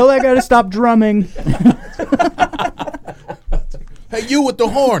timeout. Tell that guy to stop drumming. Hey, you with the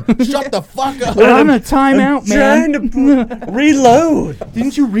horn. Shut the fuck up. We're on a timeout, man. Trying to reload.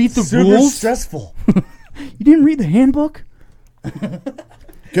 Didn't you read the Super rules? stressful. You didn't read the handbook?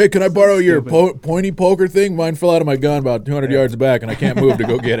 Okay, can I borrow your pointy poker thing? Mine fell out of my gun about 200 yards back, and I can't move to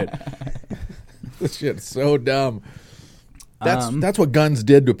go get it. This shit's so dumb. That's what guns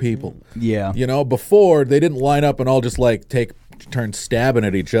did to people. Yeah. You know, before they didn't line up and all just like take turn stabbing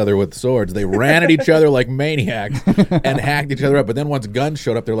at each other with swords. They ran at each other like maniacs and hacked each other up. But then once guns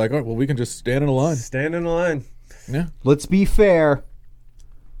showed up, they're like, "All right, well, we can just stand in a line." Stand in a line. Yeah. Let's be fair.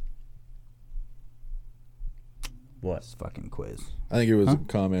 What? This fucking quiz. I think he was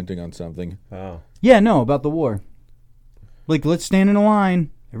commenting on something. Oh. Yeah, no, about the war. Like, let's stand in a line.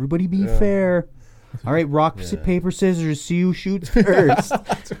 Everybody be fair. All right, rock, paper, scissors. See who shoots first.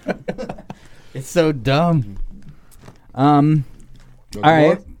 It's so dumb. All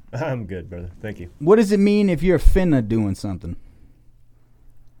right. I'm good, brother. Thank you. What does it mean if you're finna doing something?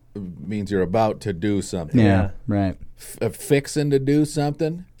 It means you're about to do something. Yeah, right. Fixing to do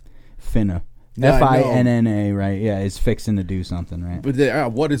something. Finna. No, I know. Finna, right? Yeah, it's fixing to do something, right? But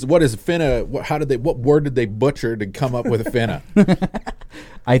what is finna? What word did they butcher to come up with finna?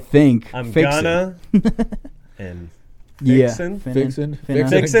 I think I'm fixin'. gonna and Yeah, fixin'. Fixin'. Finna.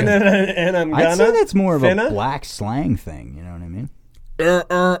 Fixing and I'm gonna. I'd say that's more of finna? a black slang thing. You know what I mean?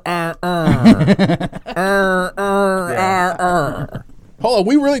 Hold on,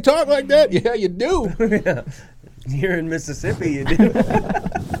 we really talk like that? Yeah, you do. Yeah. Here in Mississippi, you do.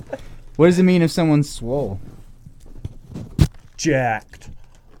 What does it mean if someone's swole? Jacked.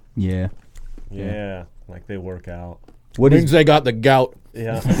 Yeah. Yeah. Like they work out. What Means is they got the gout.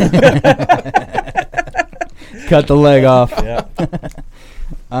 Yeah. cut the leg off? Yeah.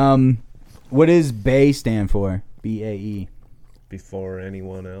 What does BAE stand for? BAE. Before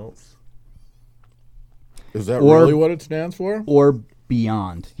anyone else. Is that Or- really what it stands for? Or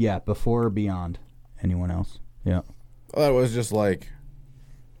beyond. Yeah, before or beyond anyone else. Yeah. Well, that was just like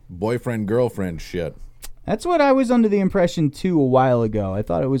boyfriend girlfriend shit. That's what I was under the impression too a while ago. I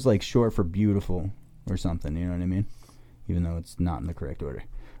thought it was like short for beautiful or something, you know what I mean? Even though it's not in the correct order.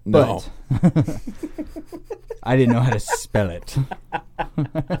 No. But I didn't know how to spell it.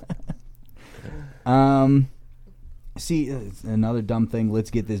 See, it's another dumb thing. Let's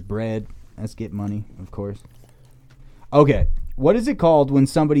get this bread. Let's get money, of course. Okay. What is it called when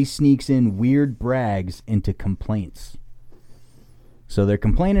somebody sneaks in weird brags into complaints? So they're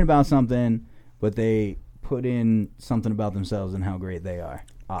complaining about something, but they put in something about themselves and how great they are.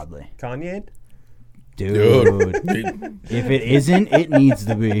 Oddly. Kanye? Dude. If it isn't, it needs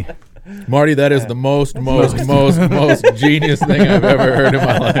to be. Marty, that is the most genius thing I've ever heard in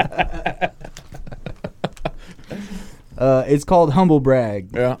my life. It's called humble brag.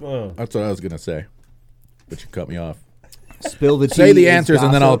 Yeah, that's what I was going to say. But you cut me off. Spill the tea. Say the answers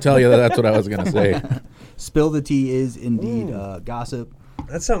and then I'll tell you that's what I was going to say. Spill the tea is indeed gossip.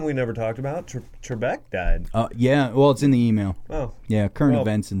 That's something we never talked about. Trebek died. Yeah, well, it's in the email. Oh. Yeah, current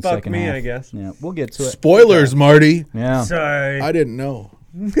events in fuck second me, half. I guess. Yeah, we'll get to it. Spoilers, Marty. Yeah. Sorry. I didn't know.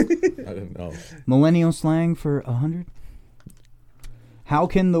 Millennial slang for 100? How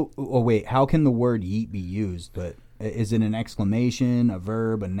can the word yeet be used? But is it an exclamation, a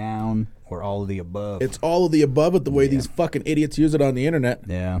verb, a noun, or all of the above? It's all of the above, but the way these fucking idiots use it on the internet.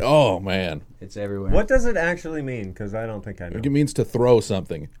 Yeah. Oh, man. It's everywhere. What does it actually mean? Because I don't think I know. It means to throw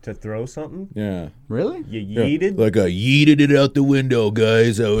something. To throw something? Yeah. Really? You yeeted? Like I yeeted it out the window,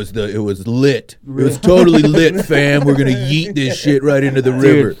 guys. It was lit. It was totally lit, fam. We're going to yeet this shit right into the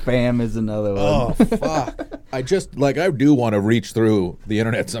river. Dude, fam is another one. Oh, fuck. I do want to reach through the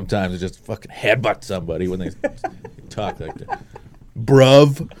internet sometimes and just fucking headbutt somebody when they talk like that.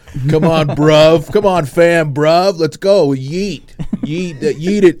 Bruv. Come on, bruv. Come on, fam, bruv. Let's go. Yeet. Yeet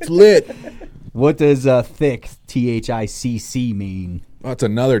it's lit. What does thick, T-H-I-C-C, mean? That's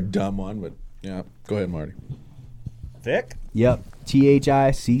another dumb one, but yeah. Go ahead, Marty. Thick? Yep.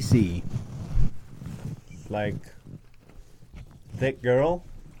 T-H-I-C-C. Like, thick girl?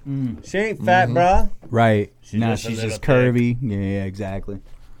 She ain't fat, brah. Right. She's No, just a she's little just curvy. Yeah, exactly.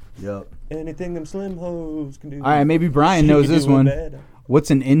 Yep. Anything them slim hoes can do. All right, maybe Brian She knows can this do it one. better.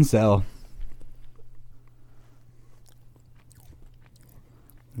 What's an incel?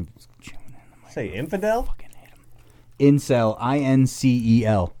 Say infidel? Incel.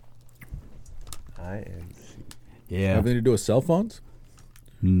 I-N-C-E-L. I-N-C. Yeah. Have anything to do with cell phones?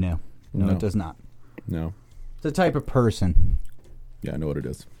 No, No. it does not. No. It's a type of person. Yeah, I know what it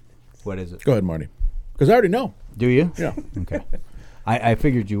is. What is it? Go ahead, Marty. Because I already know. Do you? Yeah. Okay. I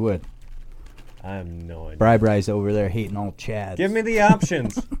figured you would. I have no idea. Bri-Bri's over there hating all Chads. Give me the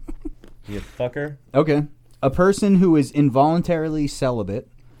options. You fucker. Okay. A person who is involuntarily celibate,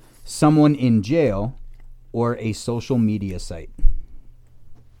 someone in jail, or a social media site.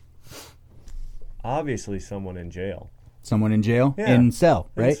 Obviously someone in jail. Someone in jail? Yeah. In cell,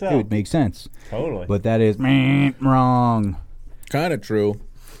 In right? cell. It would make sense. Totally. But that is wrong. Kind of true.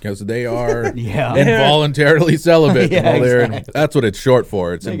 Because they are Yeah. involuntarily celibate. Yeah, while they're exactly. That's what it's short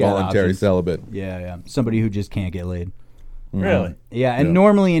for. It's They got involuntary options. celibate. Yeah. Somebody who just can't get laid. Really? Yeah, and Yeah.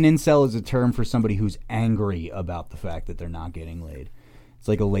 normally an incel is a term for somebody who's angry about the fact that they're not getting laid. It's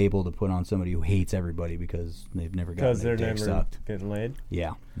like a label to put on somebody who hates everybody because they've never gotten Because their they're dick never sucked. getting laid?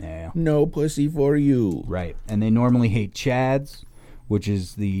 Yeah. No pussy for you. Right. And they normally hate chads, which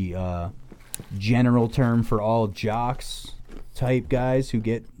is the general term for all jocks type guys who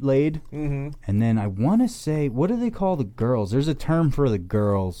get laid. Mm-hmm. And then I want to say, what do they call the girls? There's a term for the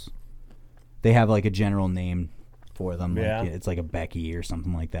girls. They have like a general name for them. Yeah. Like, it's like a Becky or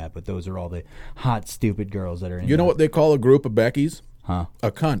something like that. But those are all the hot, stupid girls that are in You know what they call a group of Beckys? Huh?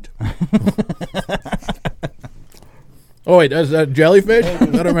 A cunt. Oh, wait, is that jellyfish? I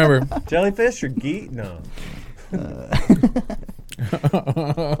don't remember. Jellyfish or geet? No.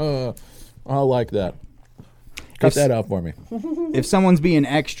 I like that. Cut that out for me. If someone's being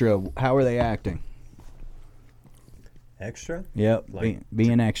extra, how are they acting? Extra? Yep. Like-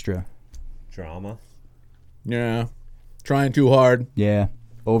 being extra. Drama? Yeah. Trying too hard. Yeah.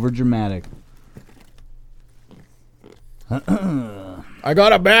 Over dramatic. I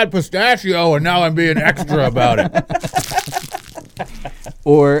got a bad pistachio and now I'm being extra about it.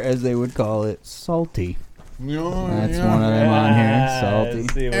 Or, as they would call it, salty. That's one of them on here. Salty.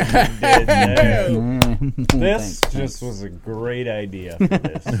 See what you did there. This Thanks. just was a great idea for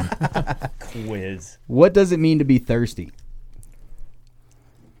this quiz. What does it mean to be thirsty?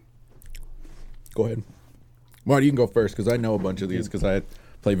 Go ahead. Marty, you can go first because I know a bunch of these because I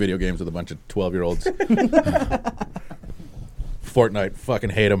play video games with a bunch of 12-year-olds. Fortnite. Fucking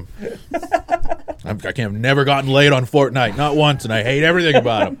hate them. I've never gotten laid on Fortnite. Not once, and I hate everything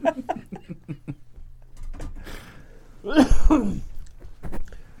about them.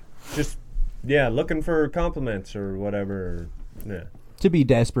 Just, looking for compliments or whatever. Yeah. To be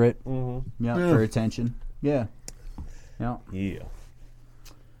desperate. Mm-hmm. Yeah, for attention. Yeah. Yeah. Yeah.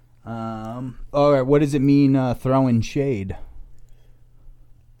 All right. What does it mean throwing shade?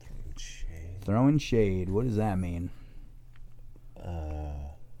 Throwing shade. What does that mean?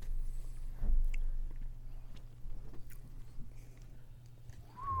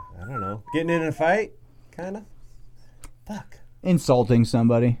 Getting in a fight, kind of. Fuck. Insulting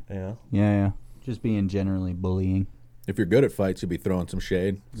somebody. Yeah. Yeah. Just being generally bullying. If you're good at fights, you'll be throwing some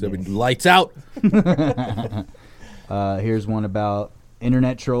shade. So it'll be lights out. Here's one about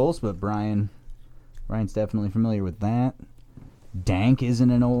internet trolls, but Brian's definitely familiar with that. Dank isn't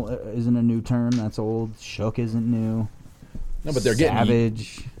a new term. That's old. Shook isn't new. No, but they're getting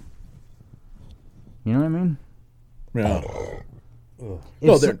savage. You know what I mean? Yeah.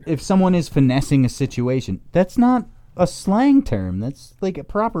 If someone is finessing a situation, that's not a slang term. That's like a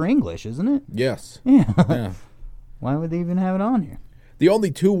proper English, isn't it? Yes. Yeah. Yeah. Why would they even have it on here? The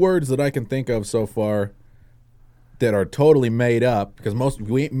only two words that I can think of so far that are totally made up, because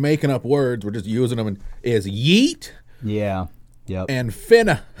we ain't making up words, we're just using them, is yeet. Yeah. Yep. And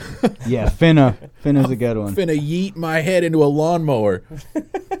finna. Yeah, finna. Finna's a good one. Finna yeet my head into a lawnmower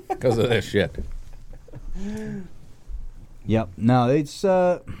because of this shit. Yep. No, it's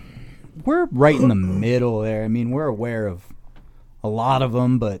we're right in the middle there. I mean, we're aware of a lot of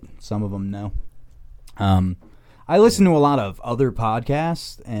them, but some of them no. I listen to a lot of other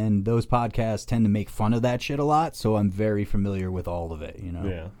podcasts, and those podcasts tend to make fun of that shit a lot, so I'm very familiar with all of it, you know.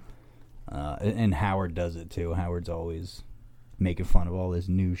 Yeah. And Howard does it too. Howard's always making fun of all this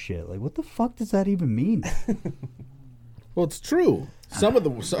new shit. Like, what the fuck does that even mean? Well, it's true. Some of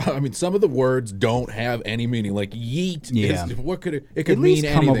the words don't have any meaning. Like yeet. Yeah. What could it could At least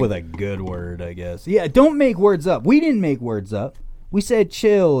mean come anything. up with a good word, I guess. Yeah, don't make words up. We didn't make words up. We said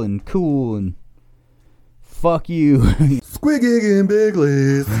chill and cool and fuck you. Squiggy and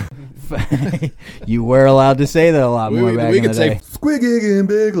Bigley's. You were allowed to say that a lot more back in the day. Squiggy and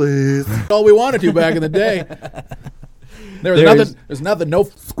Bigley's. All we wanted to back in the day. There's nothing no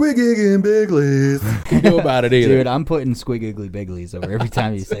Squiggy and Bigley's can do about it either. Dude, I'm putting squiggly bigglies over every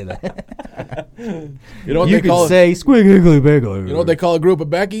time you say that. You know what You they could call say squiggly biggly. You know what they call a group of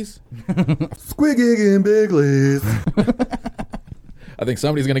Beckys? Squiggy and Bigley's. I think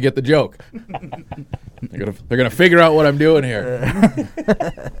somebody's gonna get the joke. They're gonna figure out what I'm doing here.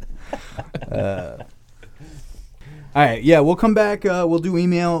 All right, yeah, we'll come back. We'll do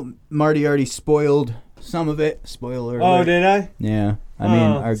email. Marty already spoiled some of it. Spoiler alert. Oh, did I? Yeah. I mean,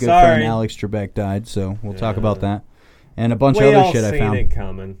 our good sorry. friend Alex Trebek died, so we'll talk about that. And a bunch We of other all shit I seen found. it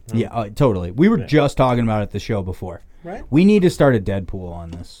coming. Yeah, totally. We were just talking about it at the show before. Right. We need to start a Deadpool on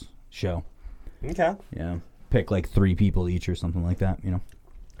this show. Okay. Yeah. Pick like 3 people each or something like that, you know.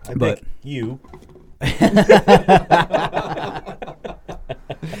 I But- pick you.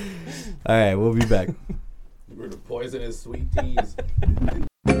 All right, we'll be back. We're to poison his sweet teas.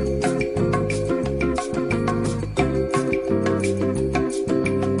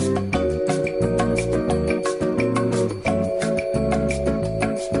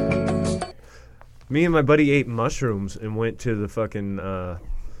 Me and my buddy ate mushrooms and went to the fucking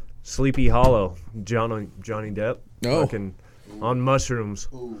Sleepy Hollow. Johnny Depp. Oh. Fucking on mushrooms.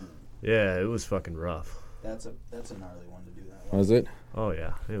 Yeah, it was fucking rough. That's a gnarly one to do that. Was it? Oh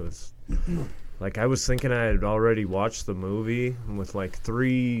yeah, it was. Like I was thinking I had already watched the movie, and with like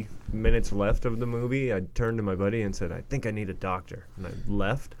 3 minutes left of the movie, I turned to my buddy and said, "I think I need a doctor," and I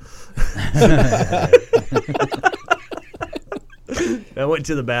left. I went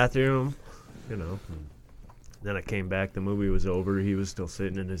to the bathroom, you know. Then I came back. The movie was over. He was still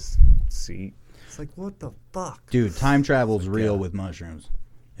sitting in his seat. It's like, what the fuck? Dude, time travel's real with mushrooms.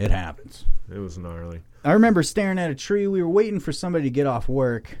 It happens. It was gnarly. I remember staring at a tree. We were waiting for somebody to get off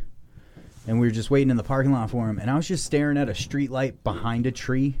work, and we were just waiting in the parking lot for him. And I was just staring at a street light behind a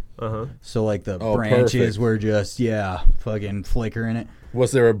tree. So like the branches perfect. were just fucking flickering it.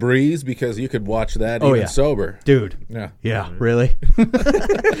 Was there a breeze? Because you could watch that even sober. Dude. Yeah. Really?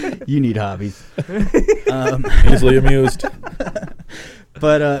 You need hobbies. Easily amused.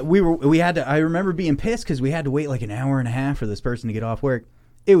 But I remember being pissed because we had to wait like an hour and a half for this person to get off work.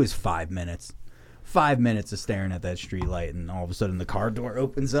 It was 5 minutes. 5 minutes of staring at that street light, and all of a sudden the car door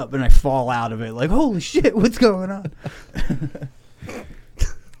opens up and I fall out of it like, holy shit, what's going on?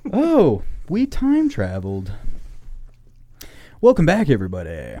 Oh, we time traveled. Welcome back, everybody.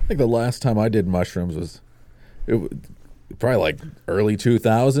 I think the last time I did mushrooms was probably like early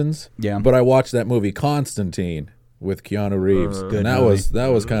 2000s. Yeah. But I watched that movie Constantine with Keanu Reeves. Good and that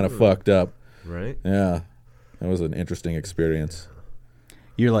movie. was kind of fucked up. Right? Yeah. That was an interesting experience.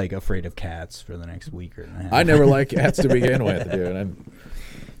 You're like afraid of cats for the next week or a half. I never liked cats to begin with, dude.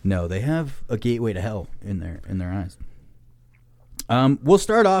 No, they have a gateway to hell in their eyes. We'll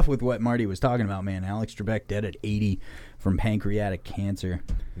start off with what Marty was talking about, man. Alex Trebek dead at 80 from pancreatic cancer.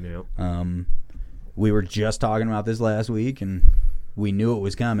 Yep. We were just talking about this last week, and we knew it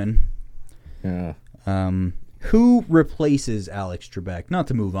was coming. Yeah. Who replaces Alex Trebek? Not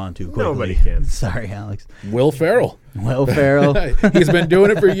to move on too quickly. Nobody can. Sorry, Alex. Will Ferrell. Will Ferrell. He's been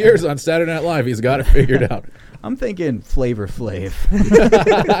doing it for years on Saturday Night Live. He's got it figured out. I'm thinking Flavor Flav.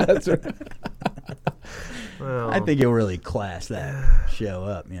 That's right. Well, I think he'll really class that show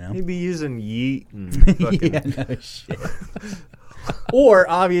up, you know? he'd be using yeet and fucking Yeah, no shit. Or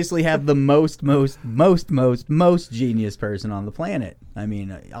obviously have the most genius person on the planet. I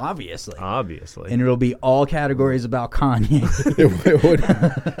mean, obviously. obviously. And it'll be all categories about Kanye. It would.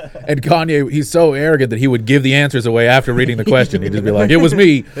 And Kanye, he's so arrogant that he would give the answers away after reading the question. He'd just be like, it was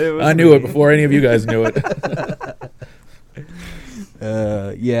me. I knew it before any of you guys knew it.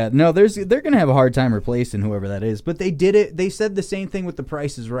 Yeah, no, they're gonna have a hard time replacing whoever that is. But they did it. They said the same thing with The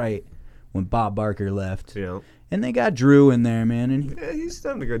Price is Right when Bob Barker left. Yeah. And they got Drew in there, man. And Yeah, he's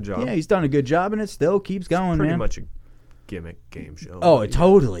done a good job. yeah, he's done a good job, and it still keeps going, Pretty man. much a gimmick game show. Oh, it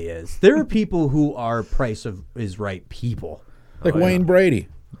totally is. There are people who are Price is Right people. Like Wayne Brady.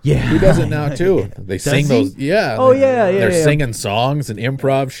 Yeah, He does it now, too. They sing he? those. Yeah. Oh, yeah. They're singing songs and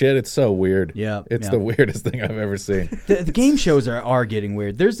improv shit. It's so weird. Yeah, It's yeah. the weirdest thing I've ever seen. The game shows are getting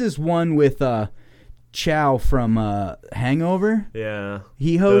weird. There's this one with Chow from Hangover. Yeah.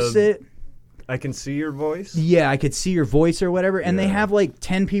 He hosts it. I Can See Your Voice? Yeah, I could see your voice or whatever. And they have like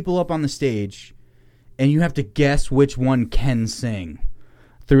 10 people up on the stage, and you have to guess which one can sing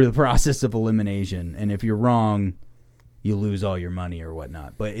through the process of elimination. And if you're wrong, you lose all your money or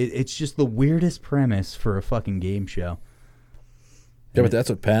whatnot. But it's just the weirdest premise for a fucking game show. Yeah, but that's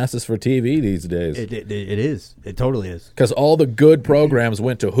what passes for TV these days. It is. It totally is. Because all the good programs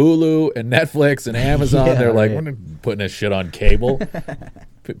went to Hulu and Netflix and Amazon. Yeah, They're like, right. we're not putting this shit on cable.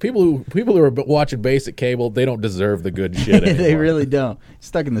 People who are watching basic cable, they don't deserve the good shit anymore. They really don't.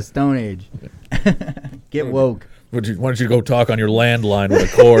 Stuck in the Stone Age. Get woke. Why don't you go talk on your landline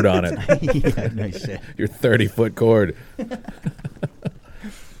with a cord on it? Yeah, no shit. Your 30-foot cord.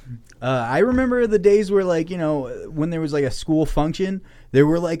 I remember the days where, like, you know, when there was like a school function, there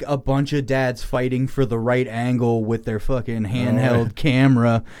were like a bunch of dads fighting for the right angle with their fucking handheld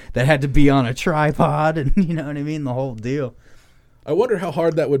camera that had to be on a tripod, and you know what I mean, the whole deal. I wonder how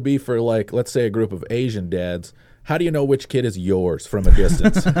hard that would be for, like, let's say a group of Asian dads. How do you know which kid is yours from a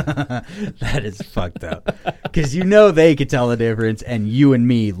distance? That is fucked up. Because you know they could tell the difference, and you and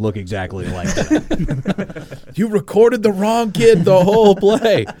me look exactly like that. You recorded the wrong kid the whole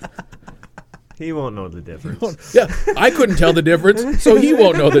play. He won't know the difference. Yeah, I couldn't tell the difference, so he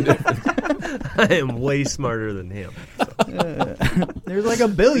won't know the difference. I am way smarter than him. There's like a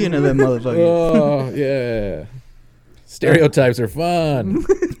billion of them motherfuckers. Oh, yeah. Stereotypes are fun.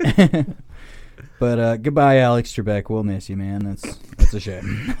 But goodbye, Alex Trebek. We'll miss you, man. That's a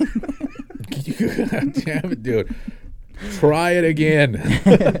shame. God damn it, dude. Try it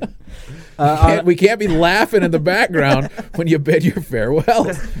again. We can't be laughing in the background when you bid your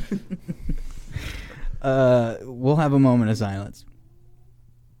farewell. We'll have a moment of silence.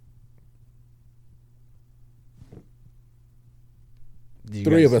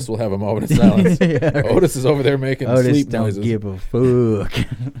 Three of us will have a moment of silence. Yeah, right. Otis is over there making Otis sleep don't noises. give a fuck.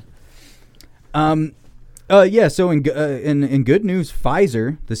 Yeah. So in good news,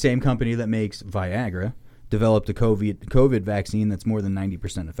 Pfizer, the same company that makes Viagra, developed a COVID vaccine that's more than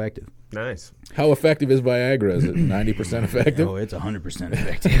 90% effective. Nice. How effective is Viagra? Is it 90% effective? Oh, it's 100%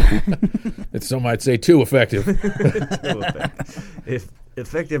 effective. It's some might say too effective. If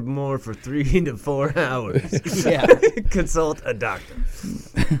effective more for 3 to 4 hours. Yeah. Consult a doctor.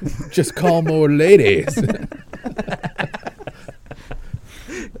 Just call more ladies.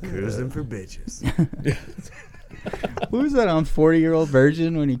 Cruising for bitches. Who was that on 40-Year-Old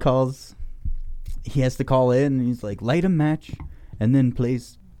Virgin when he has to call in and he's like, light a match and then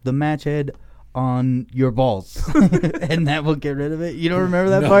place the match head on your balls and that will get rid of it? You don't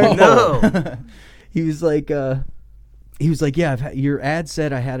remember that part? No. He was like, yeah, your ad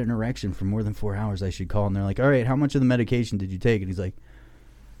said I had an erection for more than 4 hours. I should call. And they're like, all right, how much of the medication did you take? And he's like,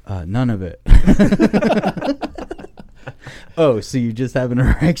 none of it. Oh, so you just have an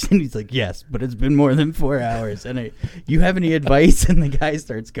erection? He's like, yes, but it's been more than 4 hours. And you have any advice? And the guy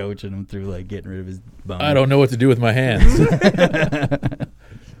starts coaching him through like getting rid of his bum. I don't know what to do with my hands.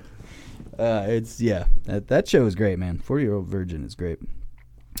 That show is great, man. 40-Year-Old Virgin is great.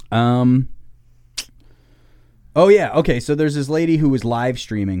 Oh yeah, okay. So there's this lady who was live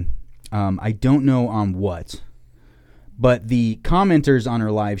streaming. I don't know on what, but the commenters on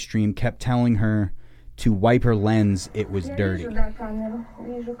her live stream kept telling her to wipe her lens. It was dirty.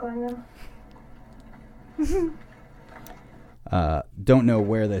 Don't know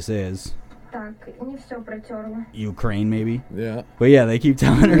where this is. Ukraine, maybe. Yeah. But yeah, they keep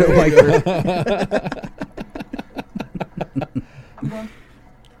telling her to wipe her.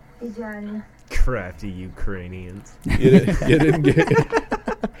 Crafty Ukrainians. You didn't get it.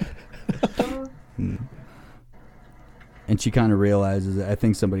 And she kind of realizes it. I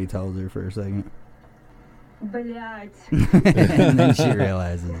think somebody tells her for a second. And then she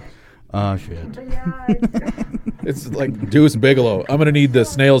realizes, oh shit. It's like Deuce Bigelow. I'm gonna need the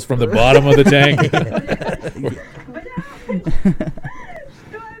snails from the bottom of the tank.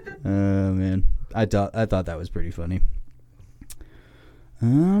 Oh man, I thought that was pretty funny.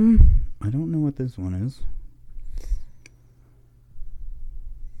 I don't know what this one is.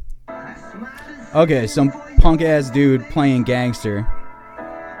 Okay, some punk ass dude playing gangster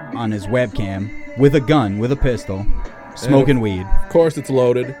on his webcam with a gun, with a pistol, smoking weed. Of course, it's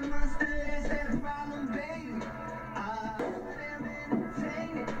loaded.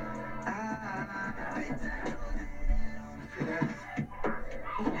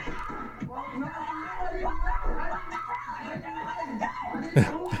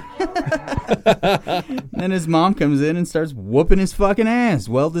 Then his mom comes in and starts whooping his fucking ass.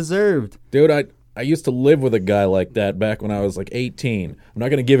 Well deserved. Dude, I used to live with a guy like that back when I was like 18. I'm not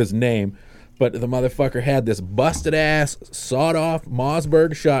going to give his name, but the motherfucker had this busted ass, sawed off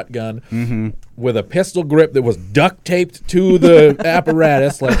Mossberg shotgun with a pistol grip that was duct taped to the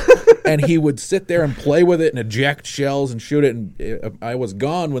apparatus, and he would sit there and play with it and eject shells and shoot it. And I was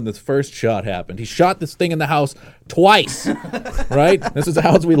gone when the first shot happened. He shot this thing in the house twice, right? This is the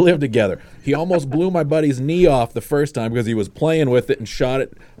house we lived together. He almost blew my buddy's knee off the first time because he was playing with it and shot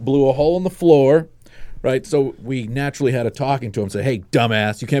it, blew a hole in the floor. Right, so we naturally had a talking to him, say, "Hey,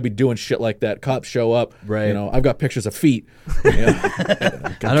 dumbass, you can't be doing shit like that. Cops show up. Right. You know, I've got pictures of feet.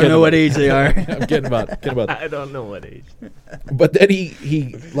 I don't know what age they are. I'm kidding about. I don't know what age. But then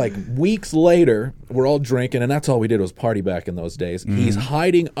he like weeks later, we're all drinking, and that's all we did was party back in those days. He's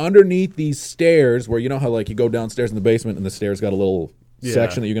hiding underneath these stairs, where you know how like you go downstairs in the basement, and the stairs got a little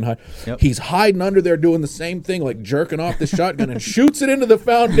section that you can hide. Yep. He's hiding under there doing the same thing, like jerking off the shotgun, and shoots it into the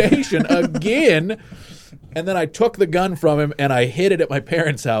foundation again. And then I took the gun from him and I hid it at my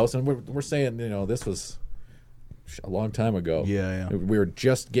parents' house. And we're saying, you know, this was a long time ago. Yeah. We were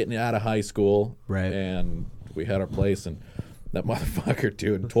just getting out of high school. Right. And we had our place. And that motherfucker,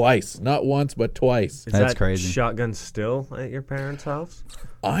 dude, twice. Not once, but twice. Is That's that crazy. shotgun still at your parents' house?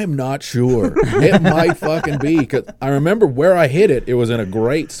 I'm not sure. It might fucking be. Because I remember where I hid it. It was in a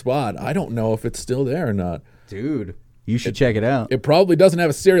great spot. I don't know if it's still there or not. Dude, you should check it out. It probably doesn't have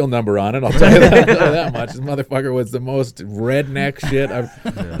a serial number on it. I'll tell you that much. This motherfucker was the most redneck shit.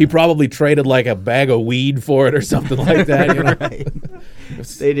 He probably traded like a bag of weed for it or something like that. You know? Right.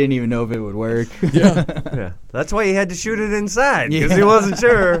 They didn't even know if it would work. Yeah. That's why he had to shoot it inside, because he wasn't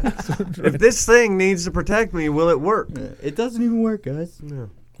sure. If this thing needs to protect me, will it work? It doesn't even work, guys. Yeah.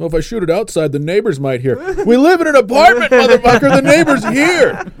 Well, if I shoot it outside, the neighbors might hear. We live in an apartment, motherfucker. The neighbors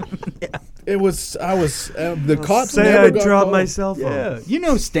here. It was. I was. The cops Say never I got dropped called. my cell phone. Yeah. You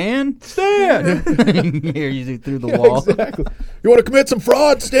know Stan. Stan! Here you through the wall. Exactly. You want to commit some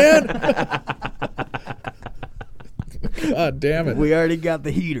fraud, Stan? God damn it. We already got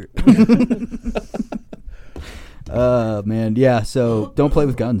the heater. Man. Yeah, so don't play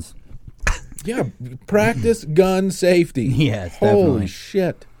with guns. Yeah, practice gun safety. Yes, Holy definitely.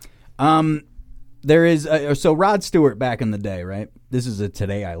 shit. There is so Rod Stewart back in the day, right? This is a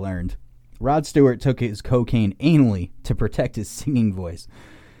today I learned. Rod Stewart took his cocaine anally to protect his singing voice.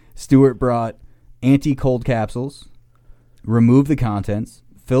 Stewart brought anti-cold capsules, removed the contents,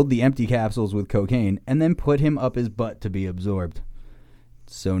 filled the empty capsules with cocaine, and then put him up his butt to be absorbed.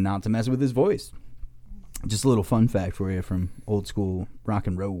 So not to mess with his voice. Just a little fun fact for you from old school rock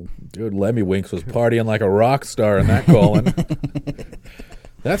and roll. Dude, Lemmy Winks was partying like a rock star in that colon.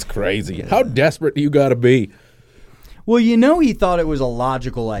 That's crazy. How desperate do you got to be? Well, you know he thought it was a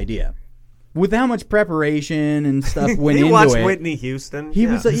logical idea. With how much preparation and stuff went He into watched it. Whitney Houston. He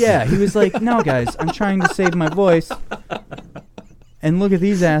was like, no, guys, I'm trying to save my voice. And look at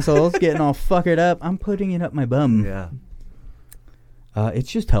these assholes getting all fuckered up. I'm putting it up my bum. Yeah. It's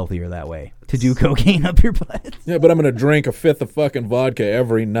just healthier that way, to do cocaine up your butt. Yeah, but I'm going to drink a fifth of fucking vodka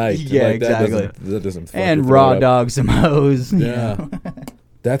every night. Yeah, like, exactly. That doesn't fucking And throw raw it up. dog some hoes. Yeah.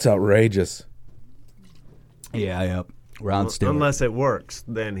 That's outrageous. Yeah, yep. Rod Stewart. Unless it works,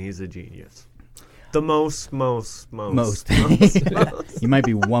 then he's a genius. The most. Most. You might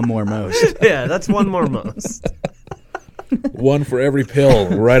be one more most. Yeah, that's one more most. One for every pill,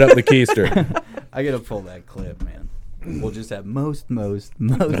 right up the keister. I got to pull that clip, man. We'll just have most. Most.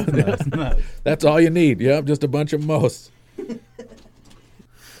 That's all you need. Yep, just a bunch of mosts.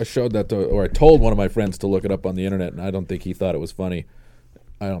 I showed that or I told one of my friends to look it up on the internet, and I don't think he thought it was funny.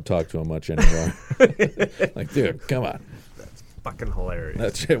 I don't talk to him much anymore. Like, dude, come on. fucking hilarious.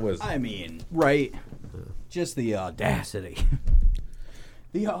 That shit was. I mean, right? Just the audacity.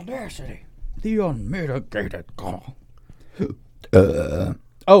 The audacity. The unmitigated gall.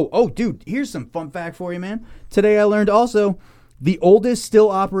 Oh, dude, here's some fun fact for you, man. Today I learned also the oldest still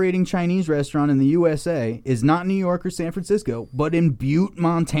operating Chinese restaurant in the USA is not New York or San Francisco, but in Butte,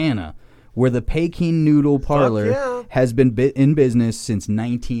 Montana, where the Peking Noodle Parlor has been in business since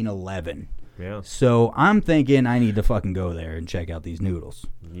 1911. Yeah. So I'm thinking I need to fucking go there and check out these noodles.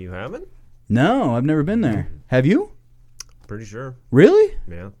 You haven't? No, I've never been there. Have you? Pretty sure. Really?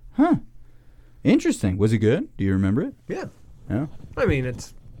 Yeah. Huh. Interesting. Was it good? Do you remember it? Yeah. Yeah. I mean,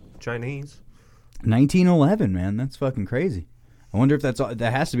 it's Chinese. 1911, man. That's fucking crazy. I wonder if that's all,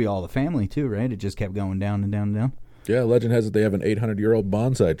 that has to be all the family too, right? It just kept going down and down and down. Yeah, legend has it they have an 800-year-old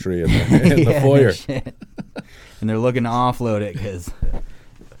bonsai tree in the foyer. Shit. And they're looking to offload it because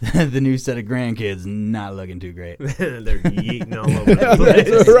the new set of grandkids not looking too great. They're yeeting all over the place.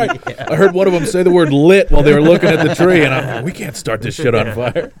 That's right. Yeah. I heard one of them say the word lit while they were looking at the tree, and I'm like, we can't start this shit on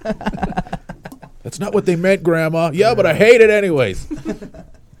fire. That's not what they meant, Grandma. Yeah, but I hate it anyways.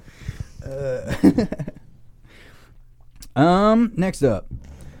 Next up.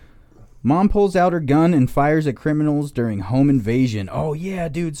 Mom pulls out her gun and fires at criminals during home invasion. Oh, yeah,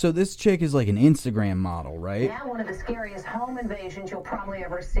 dude. So this chick is like an Instagram model, right? Now one of the scariest home invasions you'll probably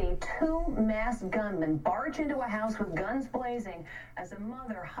ever see. 2 masked gunmen barge into a house with guns blazing as a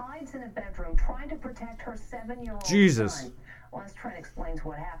mother hides in a bedroom trying to protect her 7-year-old son. Les Trent explains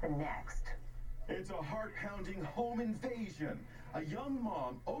what happened next. It's a heart-pounding home invasion. A young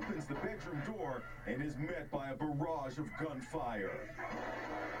mom opens the bedroom door and is met by a barrage of gunfire.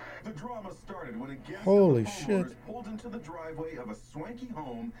 The drama started when a guest Holy of the shit. homeowners pulled into the driveway of a swanky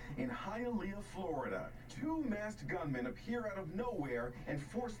home in Hialeah, Florida. 2 masked gunmen appear out of nowhere and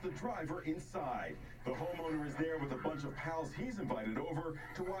force the driver inside. The homeowner is there with a bunch of pals he's invited over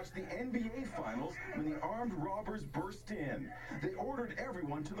to watch the NBA Finals when the armed robbers burst in. They ordered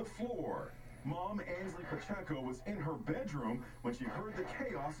everyone to the floor. Mom Ansley Pacheco was in her bedroom when she heard the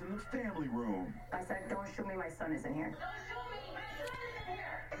chaos in the family room. I said, don't shoot me, my son isn't here.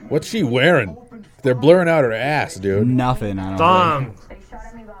 What's she wearing? They're blurring out her ass, dude. Nothing. I don't Thong. They shot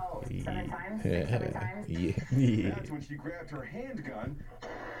at me about 7 times. Yeah. 7 times. Yeah. That's when she grabbed her handgun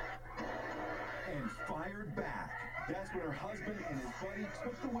and fired back. That's when her husband and his buddy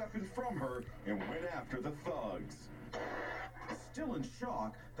took the weapon from her and went after the thugs. Still in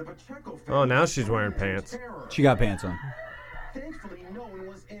shock, the Pacheco family... Oh, now she's wearing pants. She got pants on. Thankfully, no one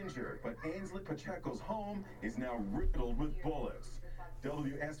was injured, but Ansley Pacheco's home is now riddled with bullets.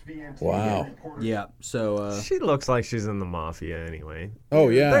 WSVN Wow. Yeah, so... She looks like she's in the mafia anyway. Oh,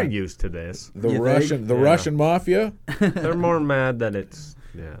 yeah. They're used to this. The You Russian think? Russian mafia? They're more mad that it's,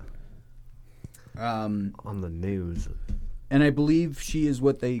 on the news. And I believe she is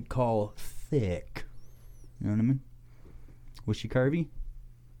what they call thick. You know what I mean? Was she curvy?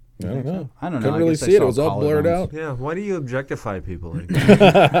 I don't know. I don't know. Couldn't I really guess I see it. saw It was all blurred collarbones. out. Yeah, why do you objectify people like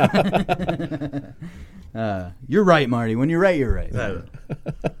that? You're right, Marty. When you're right, you're right.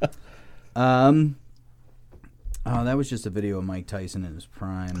 Oh, that was just a video of Mike Tyson in his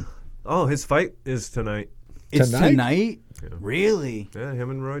prime. Oh, his fight is tonight. It's Tonight? Yeah. Really? Yeah,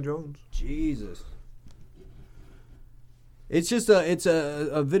 him and Roy Jones. Jesus. It's just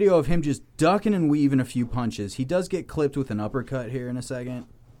a video of him just ducking and weaving a few punches. He does get clipped with an uppercut here in a second,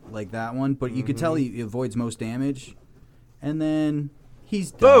 like that one, but you could tell he avoids most damage. And then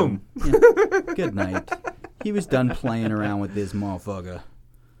he's done. Boom! Yeah. Good night. He was done playing around with this motherfucker.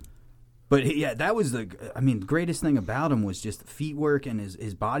 But yeah, that was the greatest thing about him was just the feet work and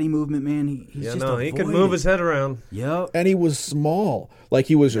his body movement, man. He's Yeah, just no, he could avoiding. move his head around. Yep. And he was small. Like,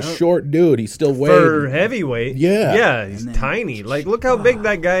 he was a short dude. He still weighed. For heavyweight. Yeah. Yeah, he's And then- tiny. Like, look how big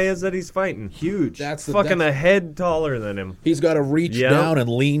that guy is that he's fighting. Huge. That's the, Fucking that's- a head taller than him. He's got to reach Yeah. down and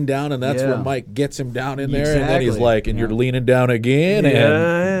lean down, and that's Yeah. where Mike gets him down in there. And then he's Exactly. like, and you're leaning down again. And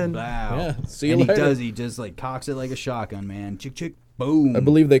And Wow. Yeah, see you and later. he just like cocks it like a shotgun, man. Chick, chick, boom. I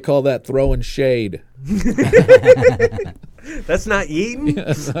believe they call that throwing shade. that's not eating?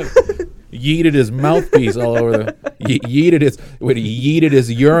 Yeeted his mouthpiece all over the. Yeeted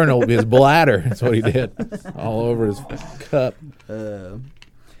his urinal, his bladder. That's what he did, all over his cup.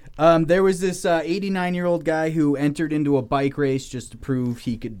 There was this 89-year-old guy who entered into a bike race just to prove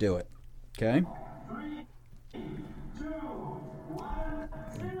he could do it. Okay.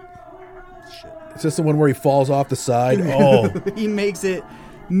 Is this the one where he falls off the side? Oh, He makes it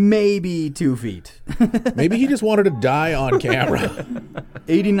maybe 2 feet. maybe he just wanted to die on camera.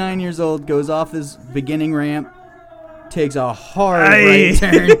 89 years old, goes off this beginning ramp, takes a hard right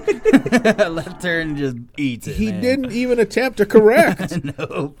turn. Left turn just eats it. He man. didn't even attempt to correct.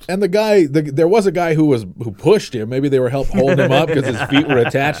 Nope. And the guy, there was a guy who pushed him. Maybe they were helping hold him up because his feet were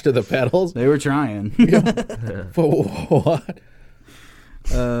attached to the pedals. They were trying. But what?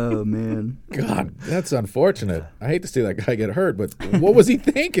 Oh, man. God, that's unfortunate. I hate to see that guy get hurt, but what was he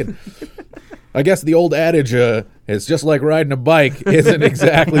thinking? I guess the old adage, it's just like riding a bike, isn't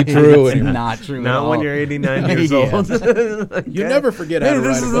exactly true It's anymore. not true at Not all. when you're 89 years old. You never forget how Hey, to ride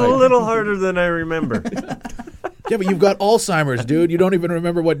this a is bike. a little harder than I remember. Yeah, but you've got Alzheimer's, dude. You don't even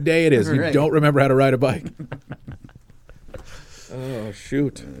remember what day it is. You Right. don't remember how to ride a bike. Oh,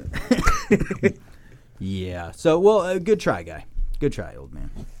 shoot. Yeah. So, well, good try, guy. Good try, old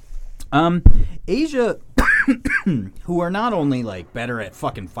man. Asia, who are not only like better at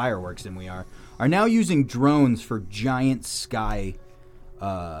fucking fireworks than we are now using drones for giant sky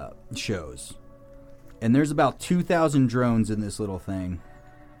shows. And there's about 2,000 drones in this little thing.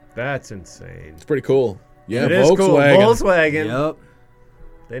 That's insane. It's pretty cool. Yeah, it is cool. Volkswagen. Yep.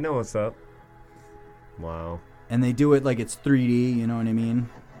 They know what's up. Wow. And they do it like it's 3D, you know what I mean?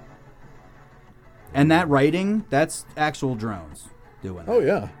 And that writing, that's actual drones doing it. Oh,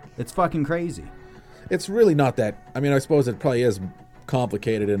 yeah. It's fucking crazy. It's really not that. I mean, I suppose it probably is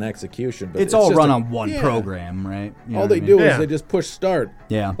complicated in execution, but It's all just run on one program, right? You know All what they I mean? do is they just push start.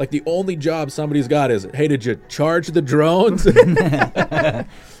 Yeah. Like the only job somebody's got is, hey, did you charge the drones?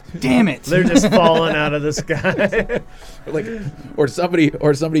 Damn it! They're just falling out of the sky. Like, or somebody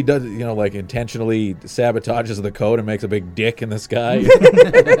does, like intentionally sabotages the code and makes a big dick in the sky.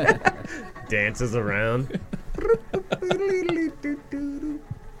 Dances around.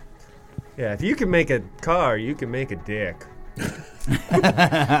 Yeah, if you can make a car, you can make a dick.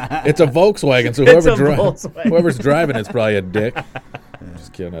 It's a Volkswagen, so It's a Volkswagen. whoever's driving it's probably a dick.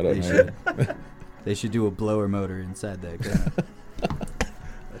 Just kidding. I don't know. They should do a blower motor inside that car.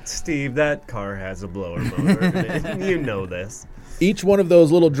 Steve, that car has a blower motor in it. You know this. Each one of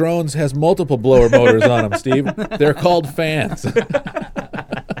those little drones has multiple blower motors on them, Steve. They're called fans.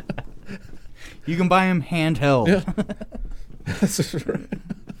 You can buy them handheld.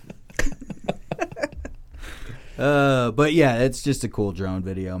 But yeah, it's just a cool drone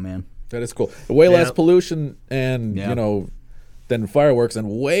video, man. That is cool. Way less pollution and, than fireworks, and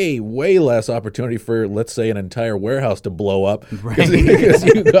way, way less opportunity for, let's say, an entire warehouse to blow up because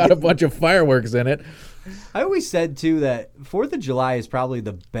you got a bunch of fireworks in it. I always said, too, that 4th of July is probably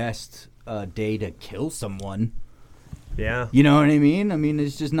the best day to kill someone. Yeah. You know what I mean? I mean,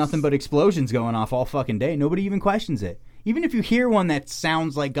 it's just nothing but explosions going off all fucking day. Nobody even questions it. Even if you hear one that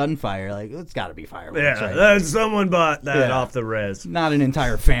sounds like gunfire, like, it's got to be fireworks. Yeah, right? someone bought that off the res. Not an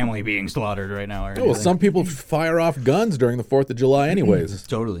entire family being slaughtered right now. Or Well, some people fire off guns during the 4th of July anyways.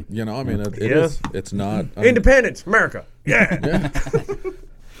 Totally. You know, I mean, it is. It's not. Independence, America. Yeah.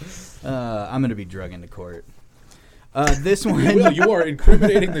 I'm going to be drug into court. This one. Will, you are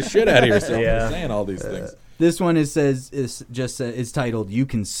incriminating the shit out of yourself by saying all these things. This one is titled, "You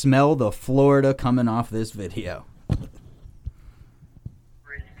Can Smell the Florida Coming Off This Video."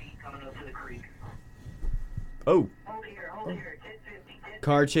 Oh.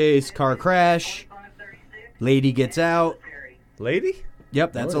 Car chase, car crash. Lady gets out. Lady?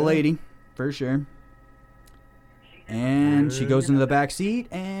 Yep, that's a lady, for sure. And she goes into the back seat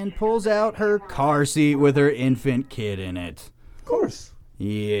and pulls out her car seat with her infant kid in it. Of course.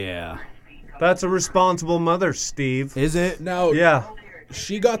 Yeah. That's a responsible mother, Steve. Is it? No. Yeah.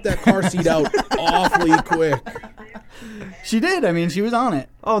 She got that car seat out awfully quick. She did. I mean, she was on it.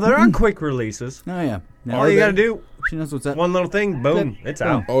 Oh, there are quick releases. Oh, yeah. All you got to do, she knows what's up. one little thing, boom, it's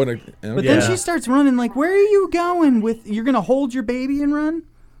out. Oh, But then she starts running like, where are you going with? You're going to hold your baby and run?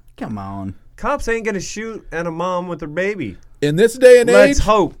 Come on. Cops ain't going to shoot at a mom with her baby. In this day and age, Let's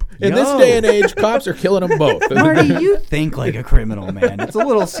hope. In this day and age, cops are killing them both. Marty, you think like a criminal, man. It's a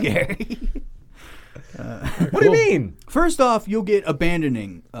little scary. What do you mean? First off, you'll get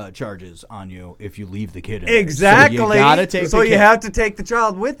abandoning charges on you if you leave the kid in. Exactly. So you gotta take so the you kid. have to take the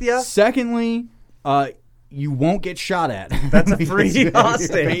child with you. Secondly, you won't get shot at. That's a free You have your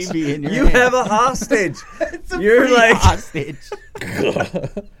hostage. baby in your You hand. have a hostage. It's a You're free like hostage.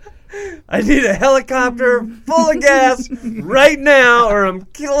 I need a helicopter full of gas right now, or I'm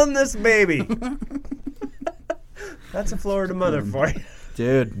killing this baby. That's a Florida mother for you.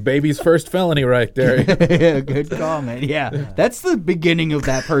 Dude. Baby's first felony right there. Yeah, good call, man. Yeah, that's the beginning of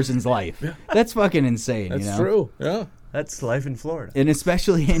that person's life. That's fucking insane. That's true. Yeah. That's life in Florida. And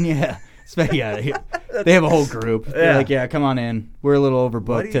especially in, they have a whole group. They're like, yeah, come on in. We're a little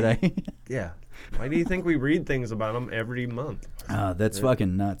overbooked today. Yeah. Why do you think we read things about them every month? That's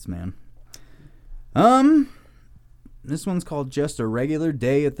fucking nuts, man. This one's called Just a Regular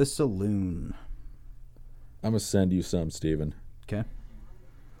Day at the Saloon. I'm going to send you some, Steven. Okay.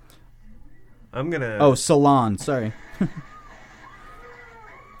 I'm going to... Oh, salon. Sorry.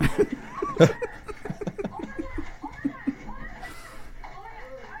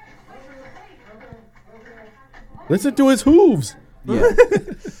 Listen to his hooves. Yeah.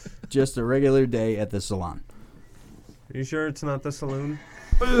 Just a regular day at the salon. Are you sure it's not the saloon?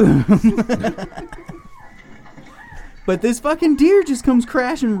 But this fucking deer just comes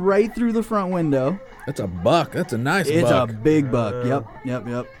crashing right through the front window. That's a buck. That's a nice buck. It's a big buck.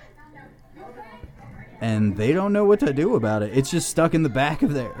 Yep. And they don't know what to do about it. It's just stuck in the back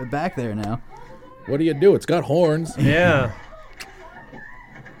there now. What do you do? It's got horns. Yeah.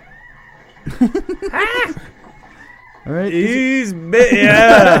 All right. He's bit.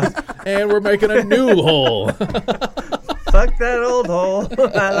 Yeah. And we're making a new hole. Fuck that old hole.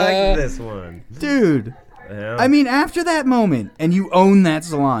 I like this one. Dude. Yeah. I mean, after that moment, and you own that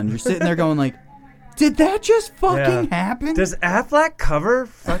salon, you're sitting there going like, did that just fucking happen? Does Aflac cover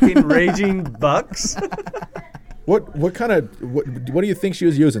fucking raging bucks? What kind of what do you think she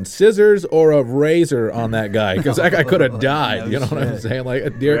was using? Scissors or a razor on that guy? Because that guy could have died. You know what I'm saying? Like a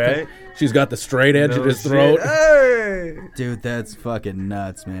deer, Right? she's got the straight edge of his shit. throat. Hey! Dude, that's fucking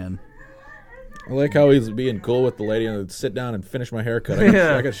nuts, man. I like how he's being cool with the lady and sit down and finish my haircut.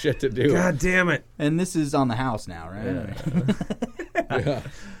 I got shit to do. God damn it. And this is on the house now, right? Yeah.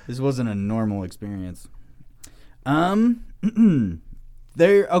 This wasn't a normal experience. So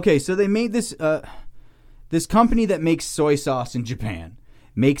they made this this company that makes soy sauce in Japan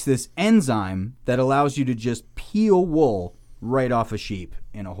makes this enzyme that allows you to just peel wool right off a sheep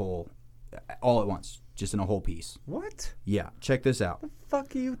in a whole, all at once, just in a whole piece. What? Yeah, check this out. The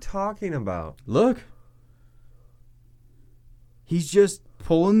fuck are you talking about? Look. He's just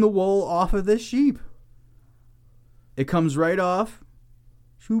pulling the wool off of this sheep. It comes right off.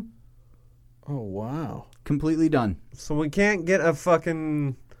 Shoop. Oh, wow. Completely done. So we can't get a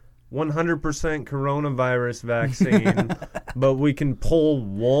fucking 100% coronavirus vaccine, but we can pull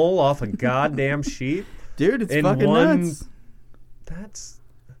wool off a goddamn sheep? Dude, it's in fucking one... nuts. That's...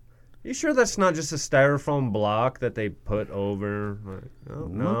 You sure that's not just a styrofoam block that they put over? Oh,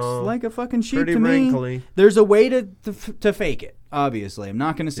 no. Looks like a fucking sheep Pretty to me. wrinkly. There's a way to fake it, obviously. I'm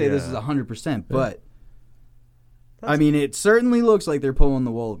not going to say this is Yeah. 100%, but... I mean, it certainly looks like they're pulling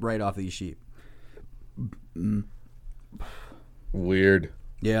the wool right off these sheep. Weird.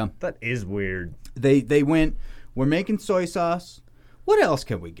 Yeah. That is weird. They went, we're making soy sauce. What else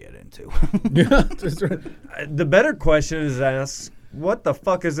can we get into? The better question is ask, what the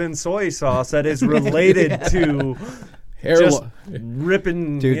fuck is in soy sauce that is related to just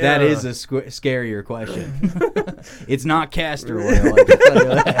ripping... Dude, that is a scarier question. It's not castor oil, I can tell you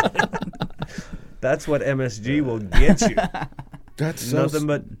that. That's what MSG will get you. That's nothing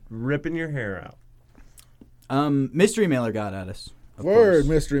but ripping your hair out. Mystery mailer got at us. Word,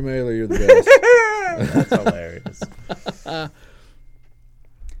 mystery mailer, you're the best. That's hilarious.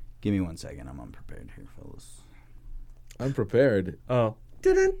 Give me 1 second. I'm unprepared here, fellas. Unprepared? Oh.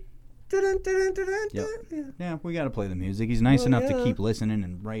 Yep. Yeah, we got to play the music. He's nice enough to keep listening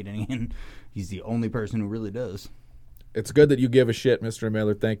and writing, and he's the only person who really does. It's good that you give a shit, Mystery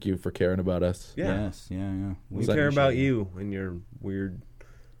Mailer. Thank you for caring about us. Yeah. Yes, yeah. We care about you and your weird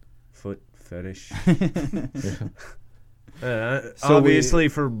foot fetish. Obviously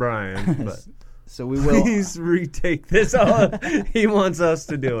for Brian, but so we will. Please retake this. He wants us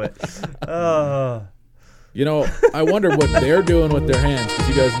to do it. You know, I wonder what they're doing with their hands, because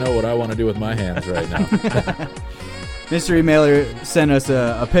you guys know what I want to do with my hands right now. Mystery Mailer sent us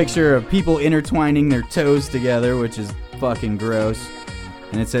a picture of people intertwining their toes together, which is fucking gross.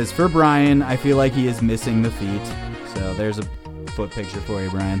 And it says, for Brian, I feel like he is missing the feet. So there's a foot picture for you,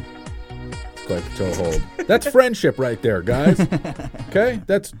 Brian. It's quite the toe hold. That's friendship right there, guys. Okay?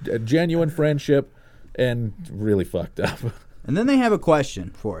 That's a genuine friendship and really fucked up. And then they have a question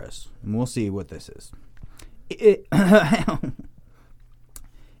for us, and we'll see what this is.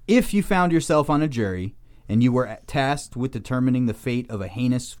 If you found yourself on a jury and you were tasked with determining the fate of a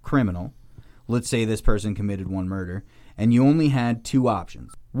heinous criminal, let's say this person committed one murder, and you only had two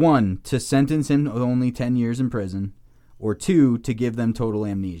options. 1, to sentence him to only 10 years in prison, or 2, to give them total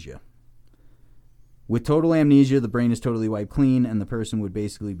amnesia. With total amnesia, the brain is totally wiped clean, and the person would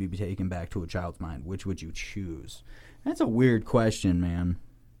basically be taken back to a child's mind. Which would you choose? That's a weird question, man.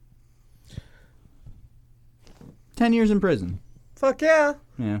 10 years in prison. Fuck yeah.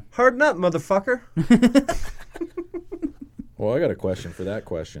 Yeah. Harden up, motherfucker. Well, I got a question for that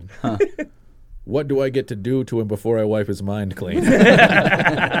question. Huh. What do I get to do to him before I wipe his mind clean?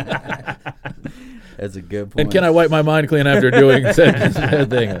 That's That's a good point. And can I wipe my mind clean after doing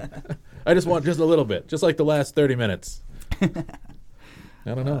said thing? I just want just a little bit, just like the last 30 minutes. I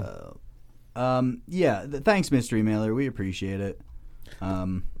don't know. Thanks, mystery mailer. We appreciate it.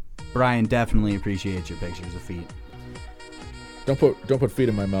 Brian definitely appreciates your pictures of feet. Don't put feet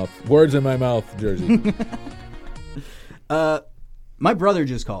in my mouth. Words in my mouth, Jersey. My brother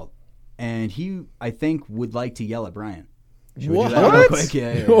just called, and he, I think, would like to yell at Brian. Should we What? do that real quick?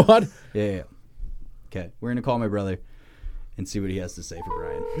 Yeah. What? Yeah. Okay, we're gonna call my brother and see what he has to say for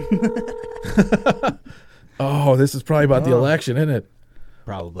Brian. Oh, this is probably about the election, isn't it?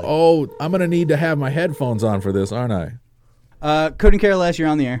 Probably. Oh, I'm gonna need to have my headphones on for this, aren't I? Couldn't care less. You're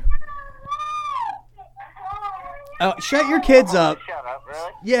on the air. Oh, shut your kids up. Shut up,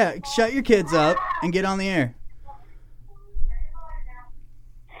 really? Yeah, shut your kids up and get on the air.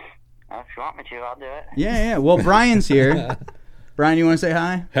 If you want me to, I'll do it. Yeah. Well, Brian's here. Brian, you want to say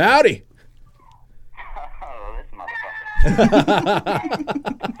hi? Howdy. Oh, this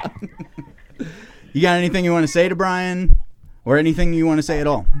motherfucker. You got anything you want to say to Brian? Or anything you want to say at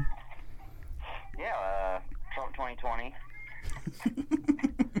all? Yeah, Trump 2020.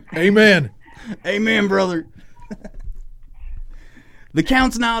 Amen. Amen, brother. The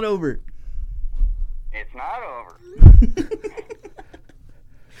count's not over. It's not over.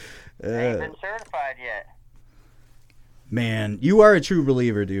 I ain't been certified yet. Man, you are a true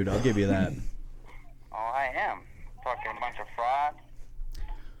believer, dude. I'll give you that. Oh, I am. Fucking a bunch of fraud.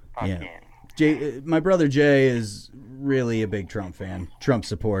 Fucking. Yeah. My brother Jay is really a big Trump fan, Trump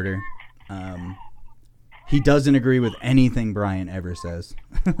supporter. He doesn't agree with anything Brian ever says.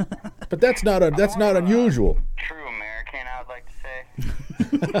 But that's not unusual. True American, I would like to say.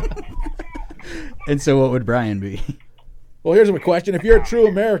 And so what would Brian be? Well, here's my question. If you're a true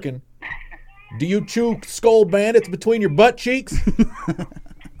American, do you chew Skull Bandits between your butt cheeks?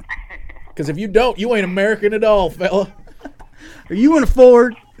 Because if you don't, you ain't American at all, fella. Are you in a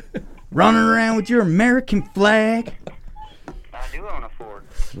Ford running around with your American flag? I do own a Ford.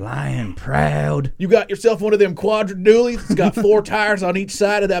 Flying proud. You got yourself one of them quadra-dualies. It's got 4 tires on each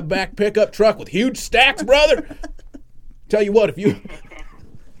side of that back pickup truck with huge stacks, brother. Tell you what, if you...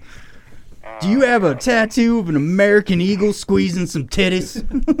 Do you have a tattoo of an American eagle squeezing some titties?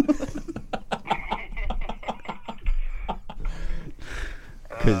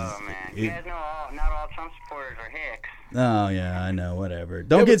 Oh, man. You guys know not all Trump supporters are hicks. Oh, yeah, I know, whatever.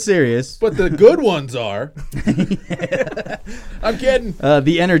 Don't get serious. But the good ones are. I'm kidding.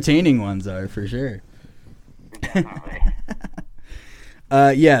 The entertaining ones are, for sure.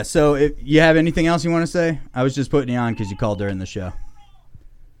 Yeah, so if you have anything else you want to say? I was just putting you on because you called during the show.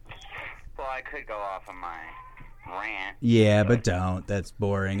 Well, I could go off on my rant. Yeah, but don't. That's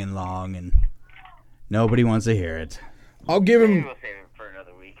boring and long, and nobody wants to hear it. I'll give him... Maybe we'll save it for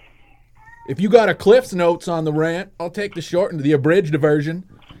another week. If you got a Cliff's Notes on the rant, I'll take the shortened, the abridged version.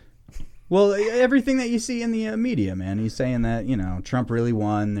 Well, everything that you see in the media, man, he's saying that, Trump really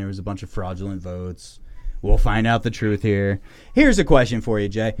won. There was a bunch of fraudulent votes. We'll find out the truth here. Here's a question for you,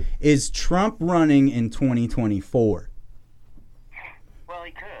 Jay. Is Trump running in 2024? Well,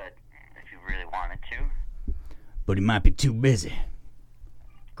 he could, if he really wanted to. But he might be too busy.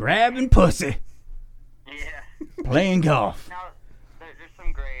 Grabbing pussy. Yeah. Playing golf. Now, there's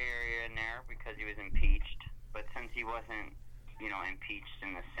some gray area in there because he was impeached. But since he wasn't, impeached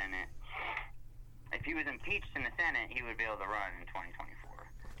in the Senate, if he was impeached in the Senate, he would be able to run in 2024.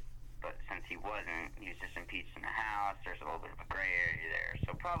 But since he wasn't, he was just impeached in the House. There's a little bit of a gray area there,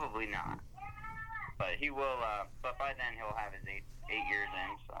 so probably not. But he will. But by then he'll have his eight years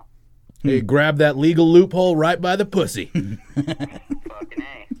in. So. Hey, grab that legal loophole right by the pussy. Fucking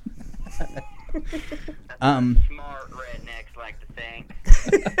A. That's smart rednecks like to think.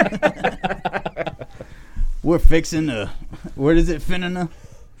 We're fixing to. What is it? Finna.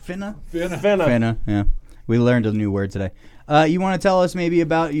 Yeah. We learned a new word today. You want to tell us maybe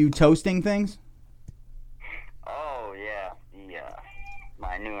about you toasting things? Oh, yeah.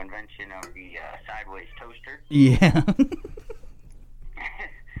 My new invention of the sideways toaster. Yeah.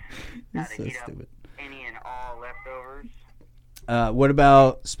 How to heat up any and all leftovers. What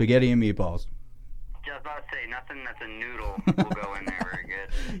about spaghetti and meatballs? Just about to say, nothing that's a noodle will go in there very good.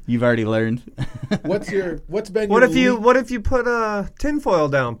 You've already learned. What if you put a tinfoil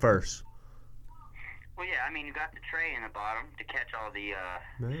down first? Well, yeah, you got the tray in the bottom to catch all the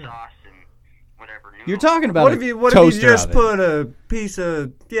sauce and whatever noodles. You're talking about what if you just put a piece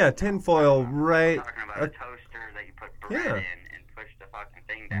of tinfoil right? I'm talking about a toaster that you put bread in and push the fucking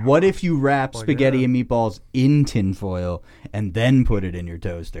thing down. What if you wrap spaghetti and meatballs in tinfoil and then put it in your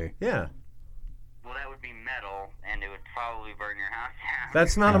toaster? Yeah. Well, that would be metal, and it would probably burn your house down.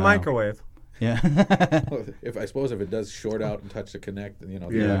 That's not a microwave. Yeah. If I suppose if it does short out and touch the connect, you know.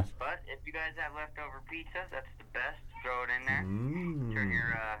 Yeah. But if you guys have leftover pizza, that's the best. Throw it in there. Turn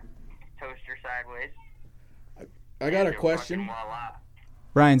your toaster sideways. I got a and question. voila.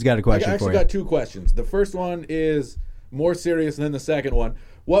 Brian's got a question I for actually you. got two questions. The first one is more serious than the second one.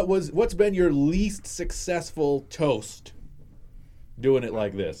 What's been your least successful toast? Doing it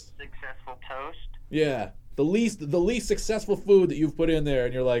like this. Successful toast. Yeah. The least successful food that you've put in there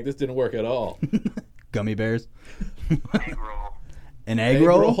and you're like, this didn't work at all. Gummy bears. Egg roll. An egg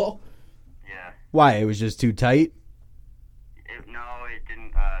roll? Yeah. Why? It was just too tight? No, it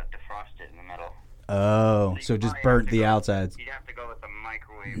didn't defrost it in the middle. Oh, so just burnt the outsides. You'd have to go with the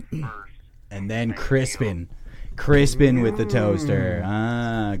microwave first. And then crispin with the toaster.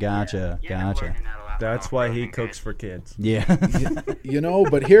 Ah, gotcha. That's why he cooks for kids. Yeah. You know,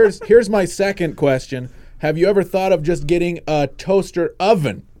 but here's my second question. Have you ever thought of just getting a toaster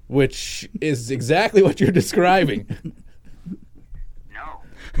oven, which is exactly what you're describing? No.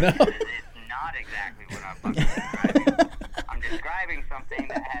 No. It's not exactly what I'm fucking describing. I'm describing something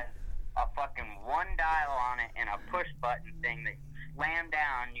that has a fucking one dial on it and a push button thing that you slam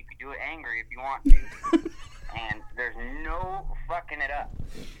down. You can do it angry if you want to. And there's no fucking it up.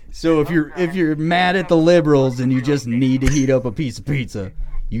 So if you're mad at the liberals and you just need to heat up a piece of pizza,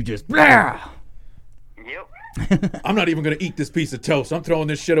 you just blah. Yep. I'm not even going to eat this piece of toast. I'm throwing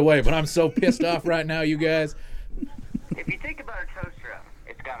this shit away, but I'm so pissed off right now, you guys. If you think about a toaster oven,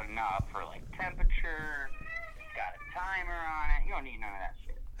 it's got a knob for like temperature. It's got a timer on it. You don't need none of that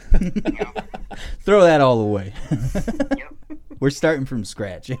shit. You know? Throw that all away. Yep. We're starting from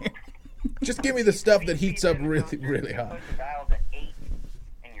scratch here. Just give me the stuff that heats up really, really hot. Push the dial to 8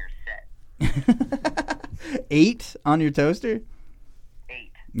 and you're set. 8 on your toaster?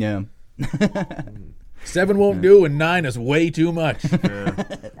 8. Yeah. 7 won't do, and 9 is way too much.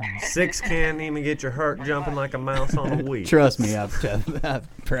 6 can't even get your heart jumping like a mouse on a wheel. Trust me, I've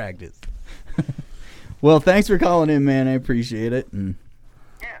practiced. Well, thanks for calling in, man. I appreciate it. And,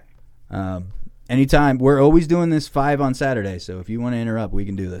 anytime. We're always doing this 5 on Saturday, so if you want to interrupt, we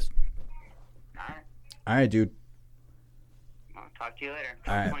can do this. All right, dude. I'll talk to you later.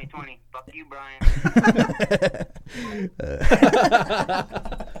 All right. 2020. Fuck you, Brian.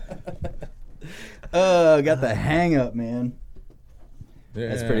 Got the hang up, man. Yeah.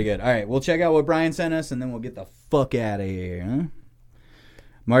 That's pretty good. All right, we'll check out what Brian sent us, and then we'll get the fuck out of here, huh?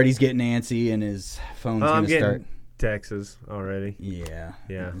 Marty's getting antsy, and his phone's going to start. Texas already. Yeah.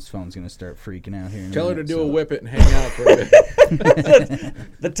 His phone's going to start freaking out here. Tell her to do a whip it and hang out for a bit.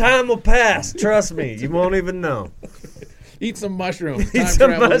 The time will pass. Trust me. You won't even know. Eat some mushrooms. Eat Time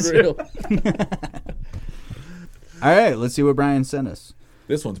some travel's real. All right, let's see what Brian sent us.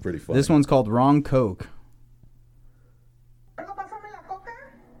 This one's pretty fun. This one's called Wrong Coke.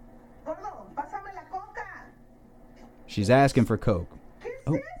 She's asking for Coke.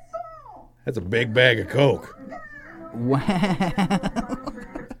 Oh. That's a big bag of Coke. Wow.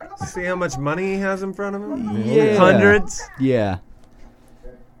 See how much money he has in front of him? Yeah. Hundreds? Yeah.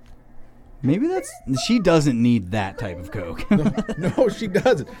 Maybe she doesn't need that type of Coke. No, she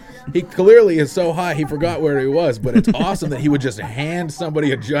doesn't. He clearly is so high he forgot where he was, but it's awesome that he would just hand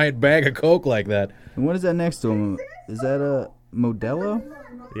somebody a giant bag of Coke like that. And what is that next to him? Is that a Modelo?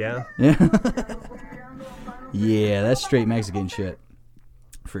 Yeah. Yeah. Yeah, that's straight Mexican shit.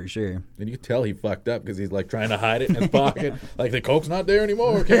 For sure. And you can tell he fucked up because he's like trying to hide it in his pocket. Like the Coke's not there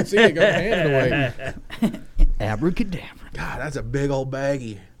anymore. Can't see it. Got my hand away. Abracadabra. God, that's a big old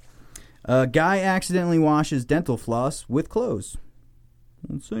baggie. A guy accidentally washes dental floss with clothes.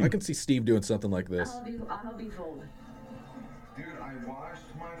 Let's see. I can see Steve doing something like this. Dude, I washed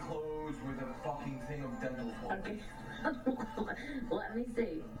my clothes with a fucking thing of dental floss. Okay. Let me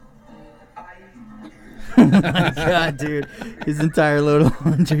see. Oh my God, dude. His entire load of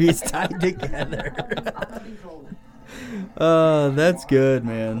laundry is tied together. Oh, that's good,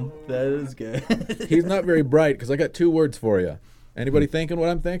 man. That is good. He's not very bright because I got 2 words for you. Anybody thinking what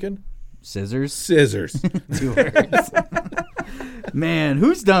I'm thinking? Scissors? Scissors. 2 words. Man,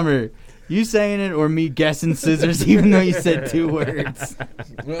 who's dumber? You saying it or me guessing scissors even though you said 2 words?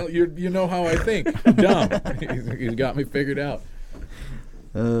 Well, you know how I think. Dumb. He's got me figured out.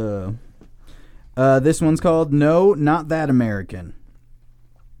 This one's called No, Not That American.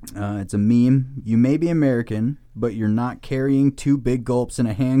 It's a meme. You may be American, but you're not carrying 2 big gulps in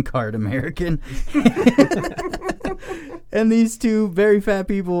a handcart, American. And these 2 very fat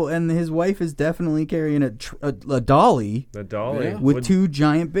people, and his wife is definitely carrying a dolly. A dolly. Yeah. With 2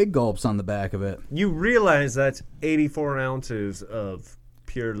 giant big gulps on the back of it. You realize that's 84 ounces of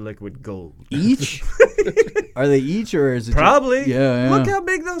pure liquid gold. Each? Are they each or is it Probably. Just, yeah. Look how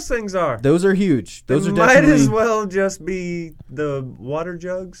big those things are. Those are huge. Those They are might definitely as well just be the water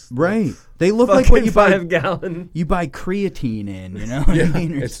jugs. right. They look like Fucking what you buy 5-gallon. You buy creatine in, you know what I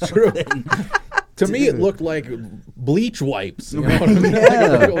mean? Or It's true. something. To me, it looked like bleach wipes. You know what I mean? Yeah.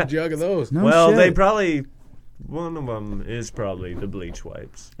 Like a big old jug of those. No Well, shit. they probably. One of them is probably the bleach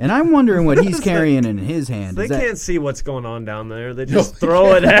wipes. And I'm wondering what he's carrying in his hand. They Is that- can't see what's going on down there. They just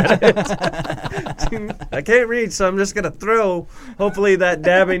throw it at it. I can't reach, so I'm just going to throw. Hopefully that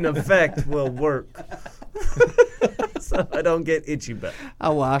dabbing effect will work. So I don't get itchy back. I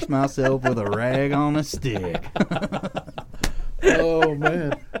wash myself with a rag on a stick. Oh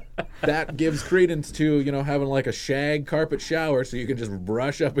man, that gives credence to having like a shag carpet shower, so you can just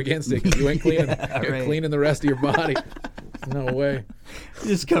brush up against it because you ain't cleaning, you're right. cleaning the rest of your body. No way.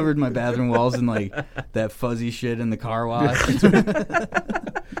 Just covered my bathroom walls in like that fuzzy shit in the car wash.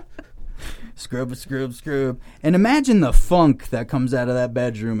 Scrub. And imagine the funk that comes out of that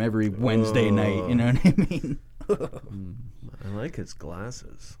bedroom every Wednesday night. You know what I mean? I like his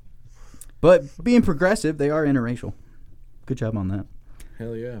glasses. But being progressive, they are interracial. Good job on that.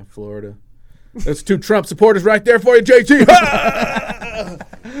 Hell yeah, Florida. That's 2 Trump supporters right there for you, JT.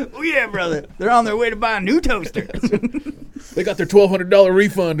 Oh yeah, brother. They're on their way to buy a new toaster. They got their $1,200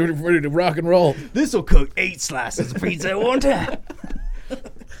 refund ready to rock and roll. This will cook 8 slices of pizza at one time.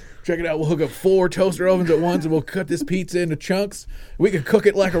 Check it out. We'll hook up 4 toaster ovens at once, and we'll cut this pizza into chunks. We can cook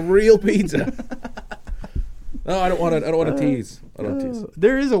it like a real pizza. No, I don't want to tease. I don't tease.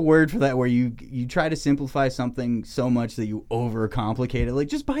 There is a word for that where you try to simplify something so much that you overcomplicate it. Like,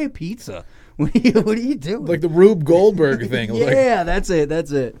 just buy a pizza. What are you doing? Like the Rube Goldberg thing. Yeah, that's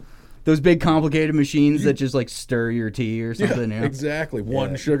it. Those big complicated machines that just like stir your tea or something. Yeah, exactly.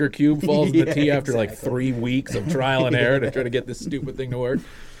 One sugar cube falls in the tea after like 3 weeks of trial and error to try to get this stupid thing to work.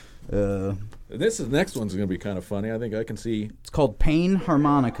 This next one's going to be kind of funny. I think I can see. It's called Pain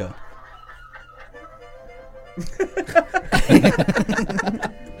Harmonica.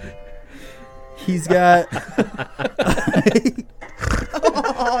 He's got.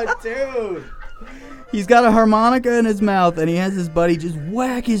 Oh, dude. He's got a harmonica in his mouth, and he has his buddy just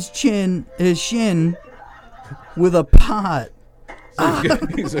whack his shin with a pot. So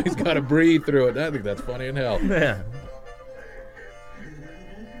he's got to breathe through it. I think that's funny in hell. Yeah.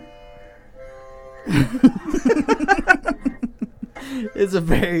 It's a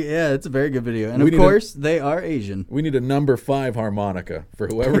very good video, and of course they are Asian. We need a number 5 harmonica for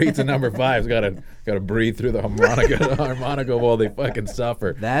whoever eats a number 5's got to breathe through the harmonica while they fucking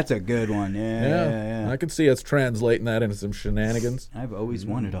suffer. That's a good one. Yeah. I can see us translating that into some shenanigans. I've always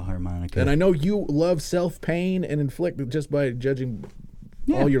wanted a harmonica, and I know you love self-pain and inflict just by judging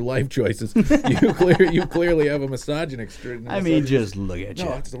all your life choices. You clearly have a misogynist streak. I mean, just look at you.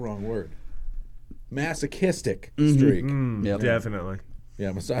 No, that's the wrong word. Masochistic streak. Yep. Definitely.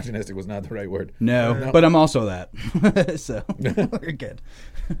 Yeah, misogynistic was not the right word. No, but I'm also that. So we're good.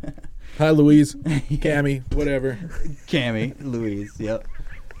 Hi, Louise. Cammy, whatever. Cammy, Louise, yep.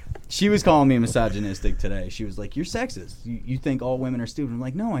 She was calling me misogynistic today. She was like, "You're sexist. You think all women are stupid." I'm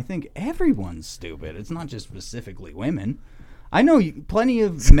like, "No, I think everyone's stupid. It's not just specifically women. I know plenty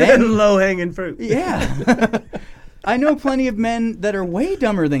of men." Low-hanging fruit. Yeah. I know plenty of men that are way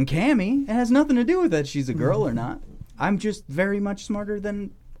dumber than Cammy. It has nothing to do with that she's a girl or not. I'm just very much smarter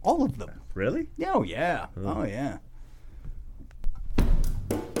than all of them. Really? Oh, yeah. Oh, yeah.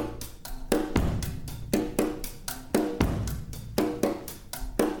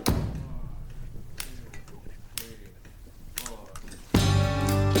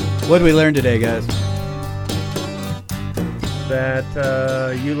 What did we learn today, guys?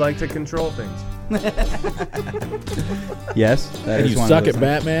 That you like to control things. Yes. And you suck at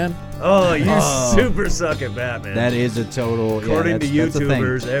Batman? Oh, you super suck at Batman. That is a total... According to that's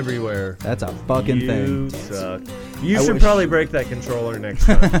YouTubers everywhere. That's a fucking thing. You suck. You should probably break that controller next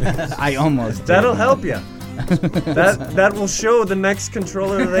time. I almost did. That'll help you. That will show the next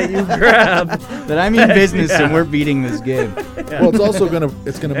controller that you grab that I'm in business and we're beating this game. Well, it's also gonna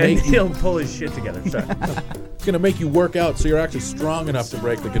make he'll pull his shit together. Sorry. It's gonna make you work out so you're actually strong enough to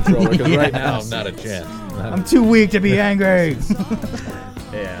break the controller. Because right now, not a chance. I'm too weak to be angry.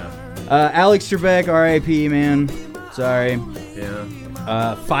 Yeah. Alex Trebek, R.I.P. Man. Sorry. Yeah.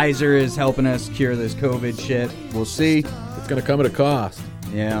 Pfizer is helping us cure this COVID shit. We'll see. It's gonna come at a cost.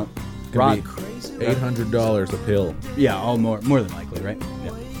 Yeah. Rock. $800 a pill. Yeah, all more than likely, right?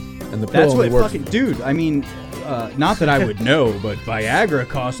 Yeah. And the pill That's only what works. fucking dude. I mean, not that I would know, but Viagra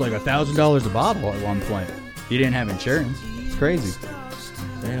cost like $1,000 a bottle at one point. You didn't have insurance. It's crazy.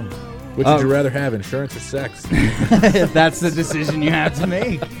 Damn. Which would you rather have, insurance or sex? That's the decision you have to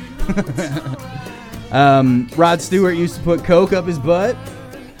make. Rod Stewart used to put Coke up his butt.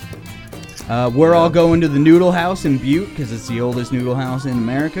 We're all going to the Noodle House in Butte because it's the oldest noodle house in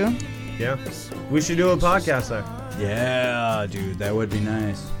America. Yeah. We should do a podcast there. Yeah, dude, that would be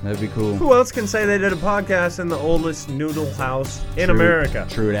nice. That'd be cool. Who else can say they did a podcast in the oldest noodle house in America?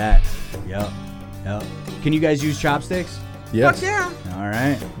 True that. Yep. Can you guys use chopsticks? Yes. Fuck yeah. All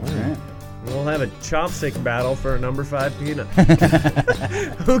right. We'll have a chopstick battle for a number 5 peanut.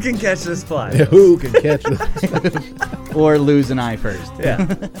 Who can catch this fly? Yeah, who can catch this? Or lose an eye first. Yeah.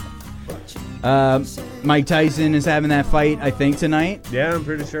 Mike Tyson is having that fight, I think, tonight. Yeah, I'm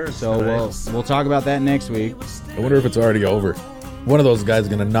pretty sure. So we'll talk about that next week. I wonder if it's already over. One of those guys is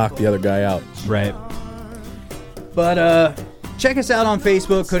going to knock the other guy out. Right. But check us out on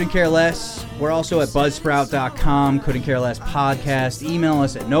Facebook, Couldn't Care Less. We're also at buzzsprout.com, Couldn't Care Less podcast. Email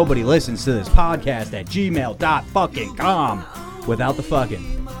us at nobodylistenstothis.podcast@gmail.com without the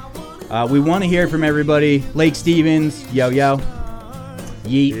fucking. We want to hear from everybody. Lake Stevens, yo.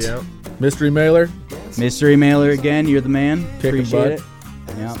 Yeet. Yeah. Mystery mailer. Mystery mailer again. You're the man. Kicking Appreciate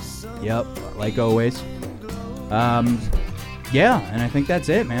butt. it. Yep. Like always. Yeah, and I think that's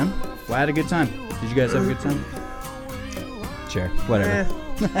it, man. Well, I had a good time. Did you guys have a good time? Sure. Whatever.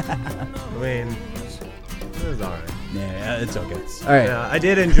 I mean, it was all right. Yeah, it's okay. All right. Yeah, I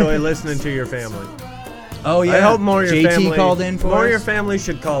did enjoy listening to your family. Oh, yeah. I hope more of your JT family called in for more us? of your family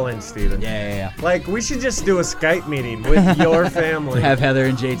should call in, Steven. Yeah. Like, we should just do a Skype meeting with your family. Have Heather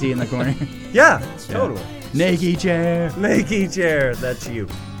and JT in the corner. Yeah, totally. Nakey chair. Nakey chair. That's you.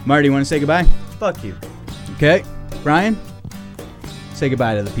 Marty, you want to say goodbye? Fuck you. Okay. Brian, say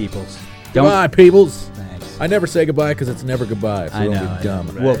goodbye to the peoples. Goodbye, peoples. Thanks. I never say goodbye because it's never goodbye. So I don't know. be dumb.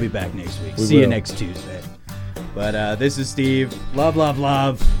 Right. We'll be back next week. We See you will. next Tuesday. But this is Steve.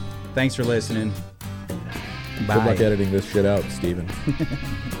 Love. Thanks for listening. Bye. Good luck editing this shit out, Steven.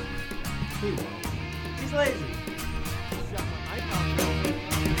 He's lazy.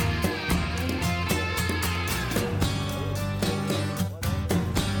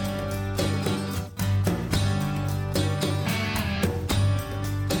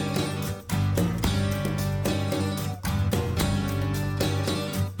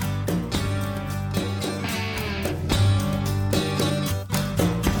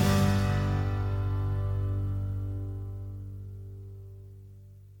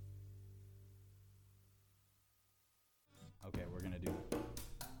 Okay, we're going to do it.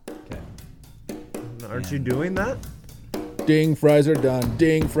 Okay. Aren't you doing that? Ding, fries are done.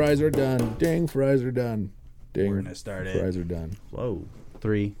 Ding, fries are done. Ding, fries are done. Ding, We're gonna start it. fries are done. Whoa.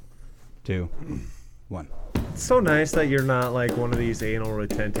 3, 2, 1. It's so nice that you're not like one of these anal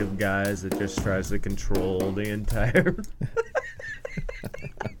retentive guys that just tries to control the entire...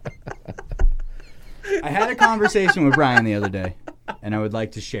 I had a conversation with Brian the other day, and I would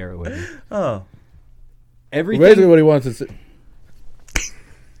like to share it with you. Oh. Basically what he wants is...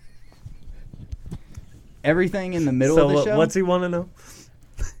 Everything in the middle of the show? What's he want to know?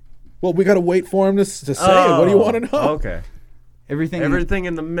 Well, we got to wait for him to say it. What do you want to know? Okay. Everything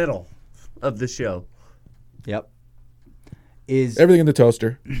in the middle of the show. Yep. Is everything in the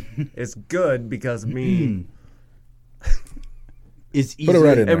toaster. It's good because me. Is Put it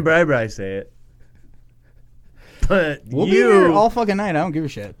right in there. And Bri say it. But we'll be here all fucking night. I don't give a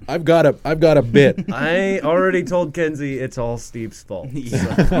shit. I've got a bit. I already told Kenzie it's all Steve's fault.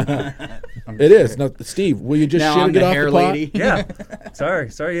 It is. No, Steve, will you just now shit I'm and get the off hair the pot? lady. Yeah. Sorry,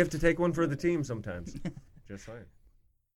 you have to take one for the team sometimes. Just saying.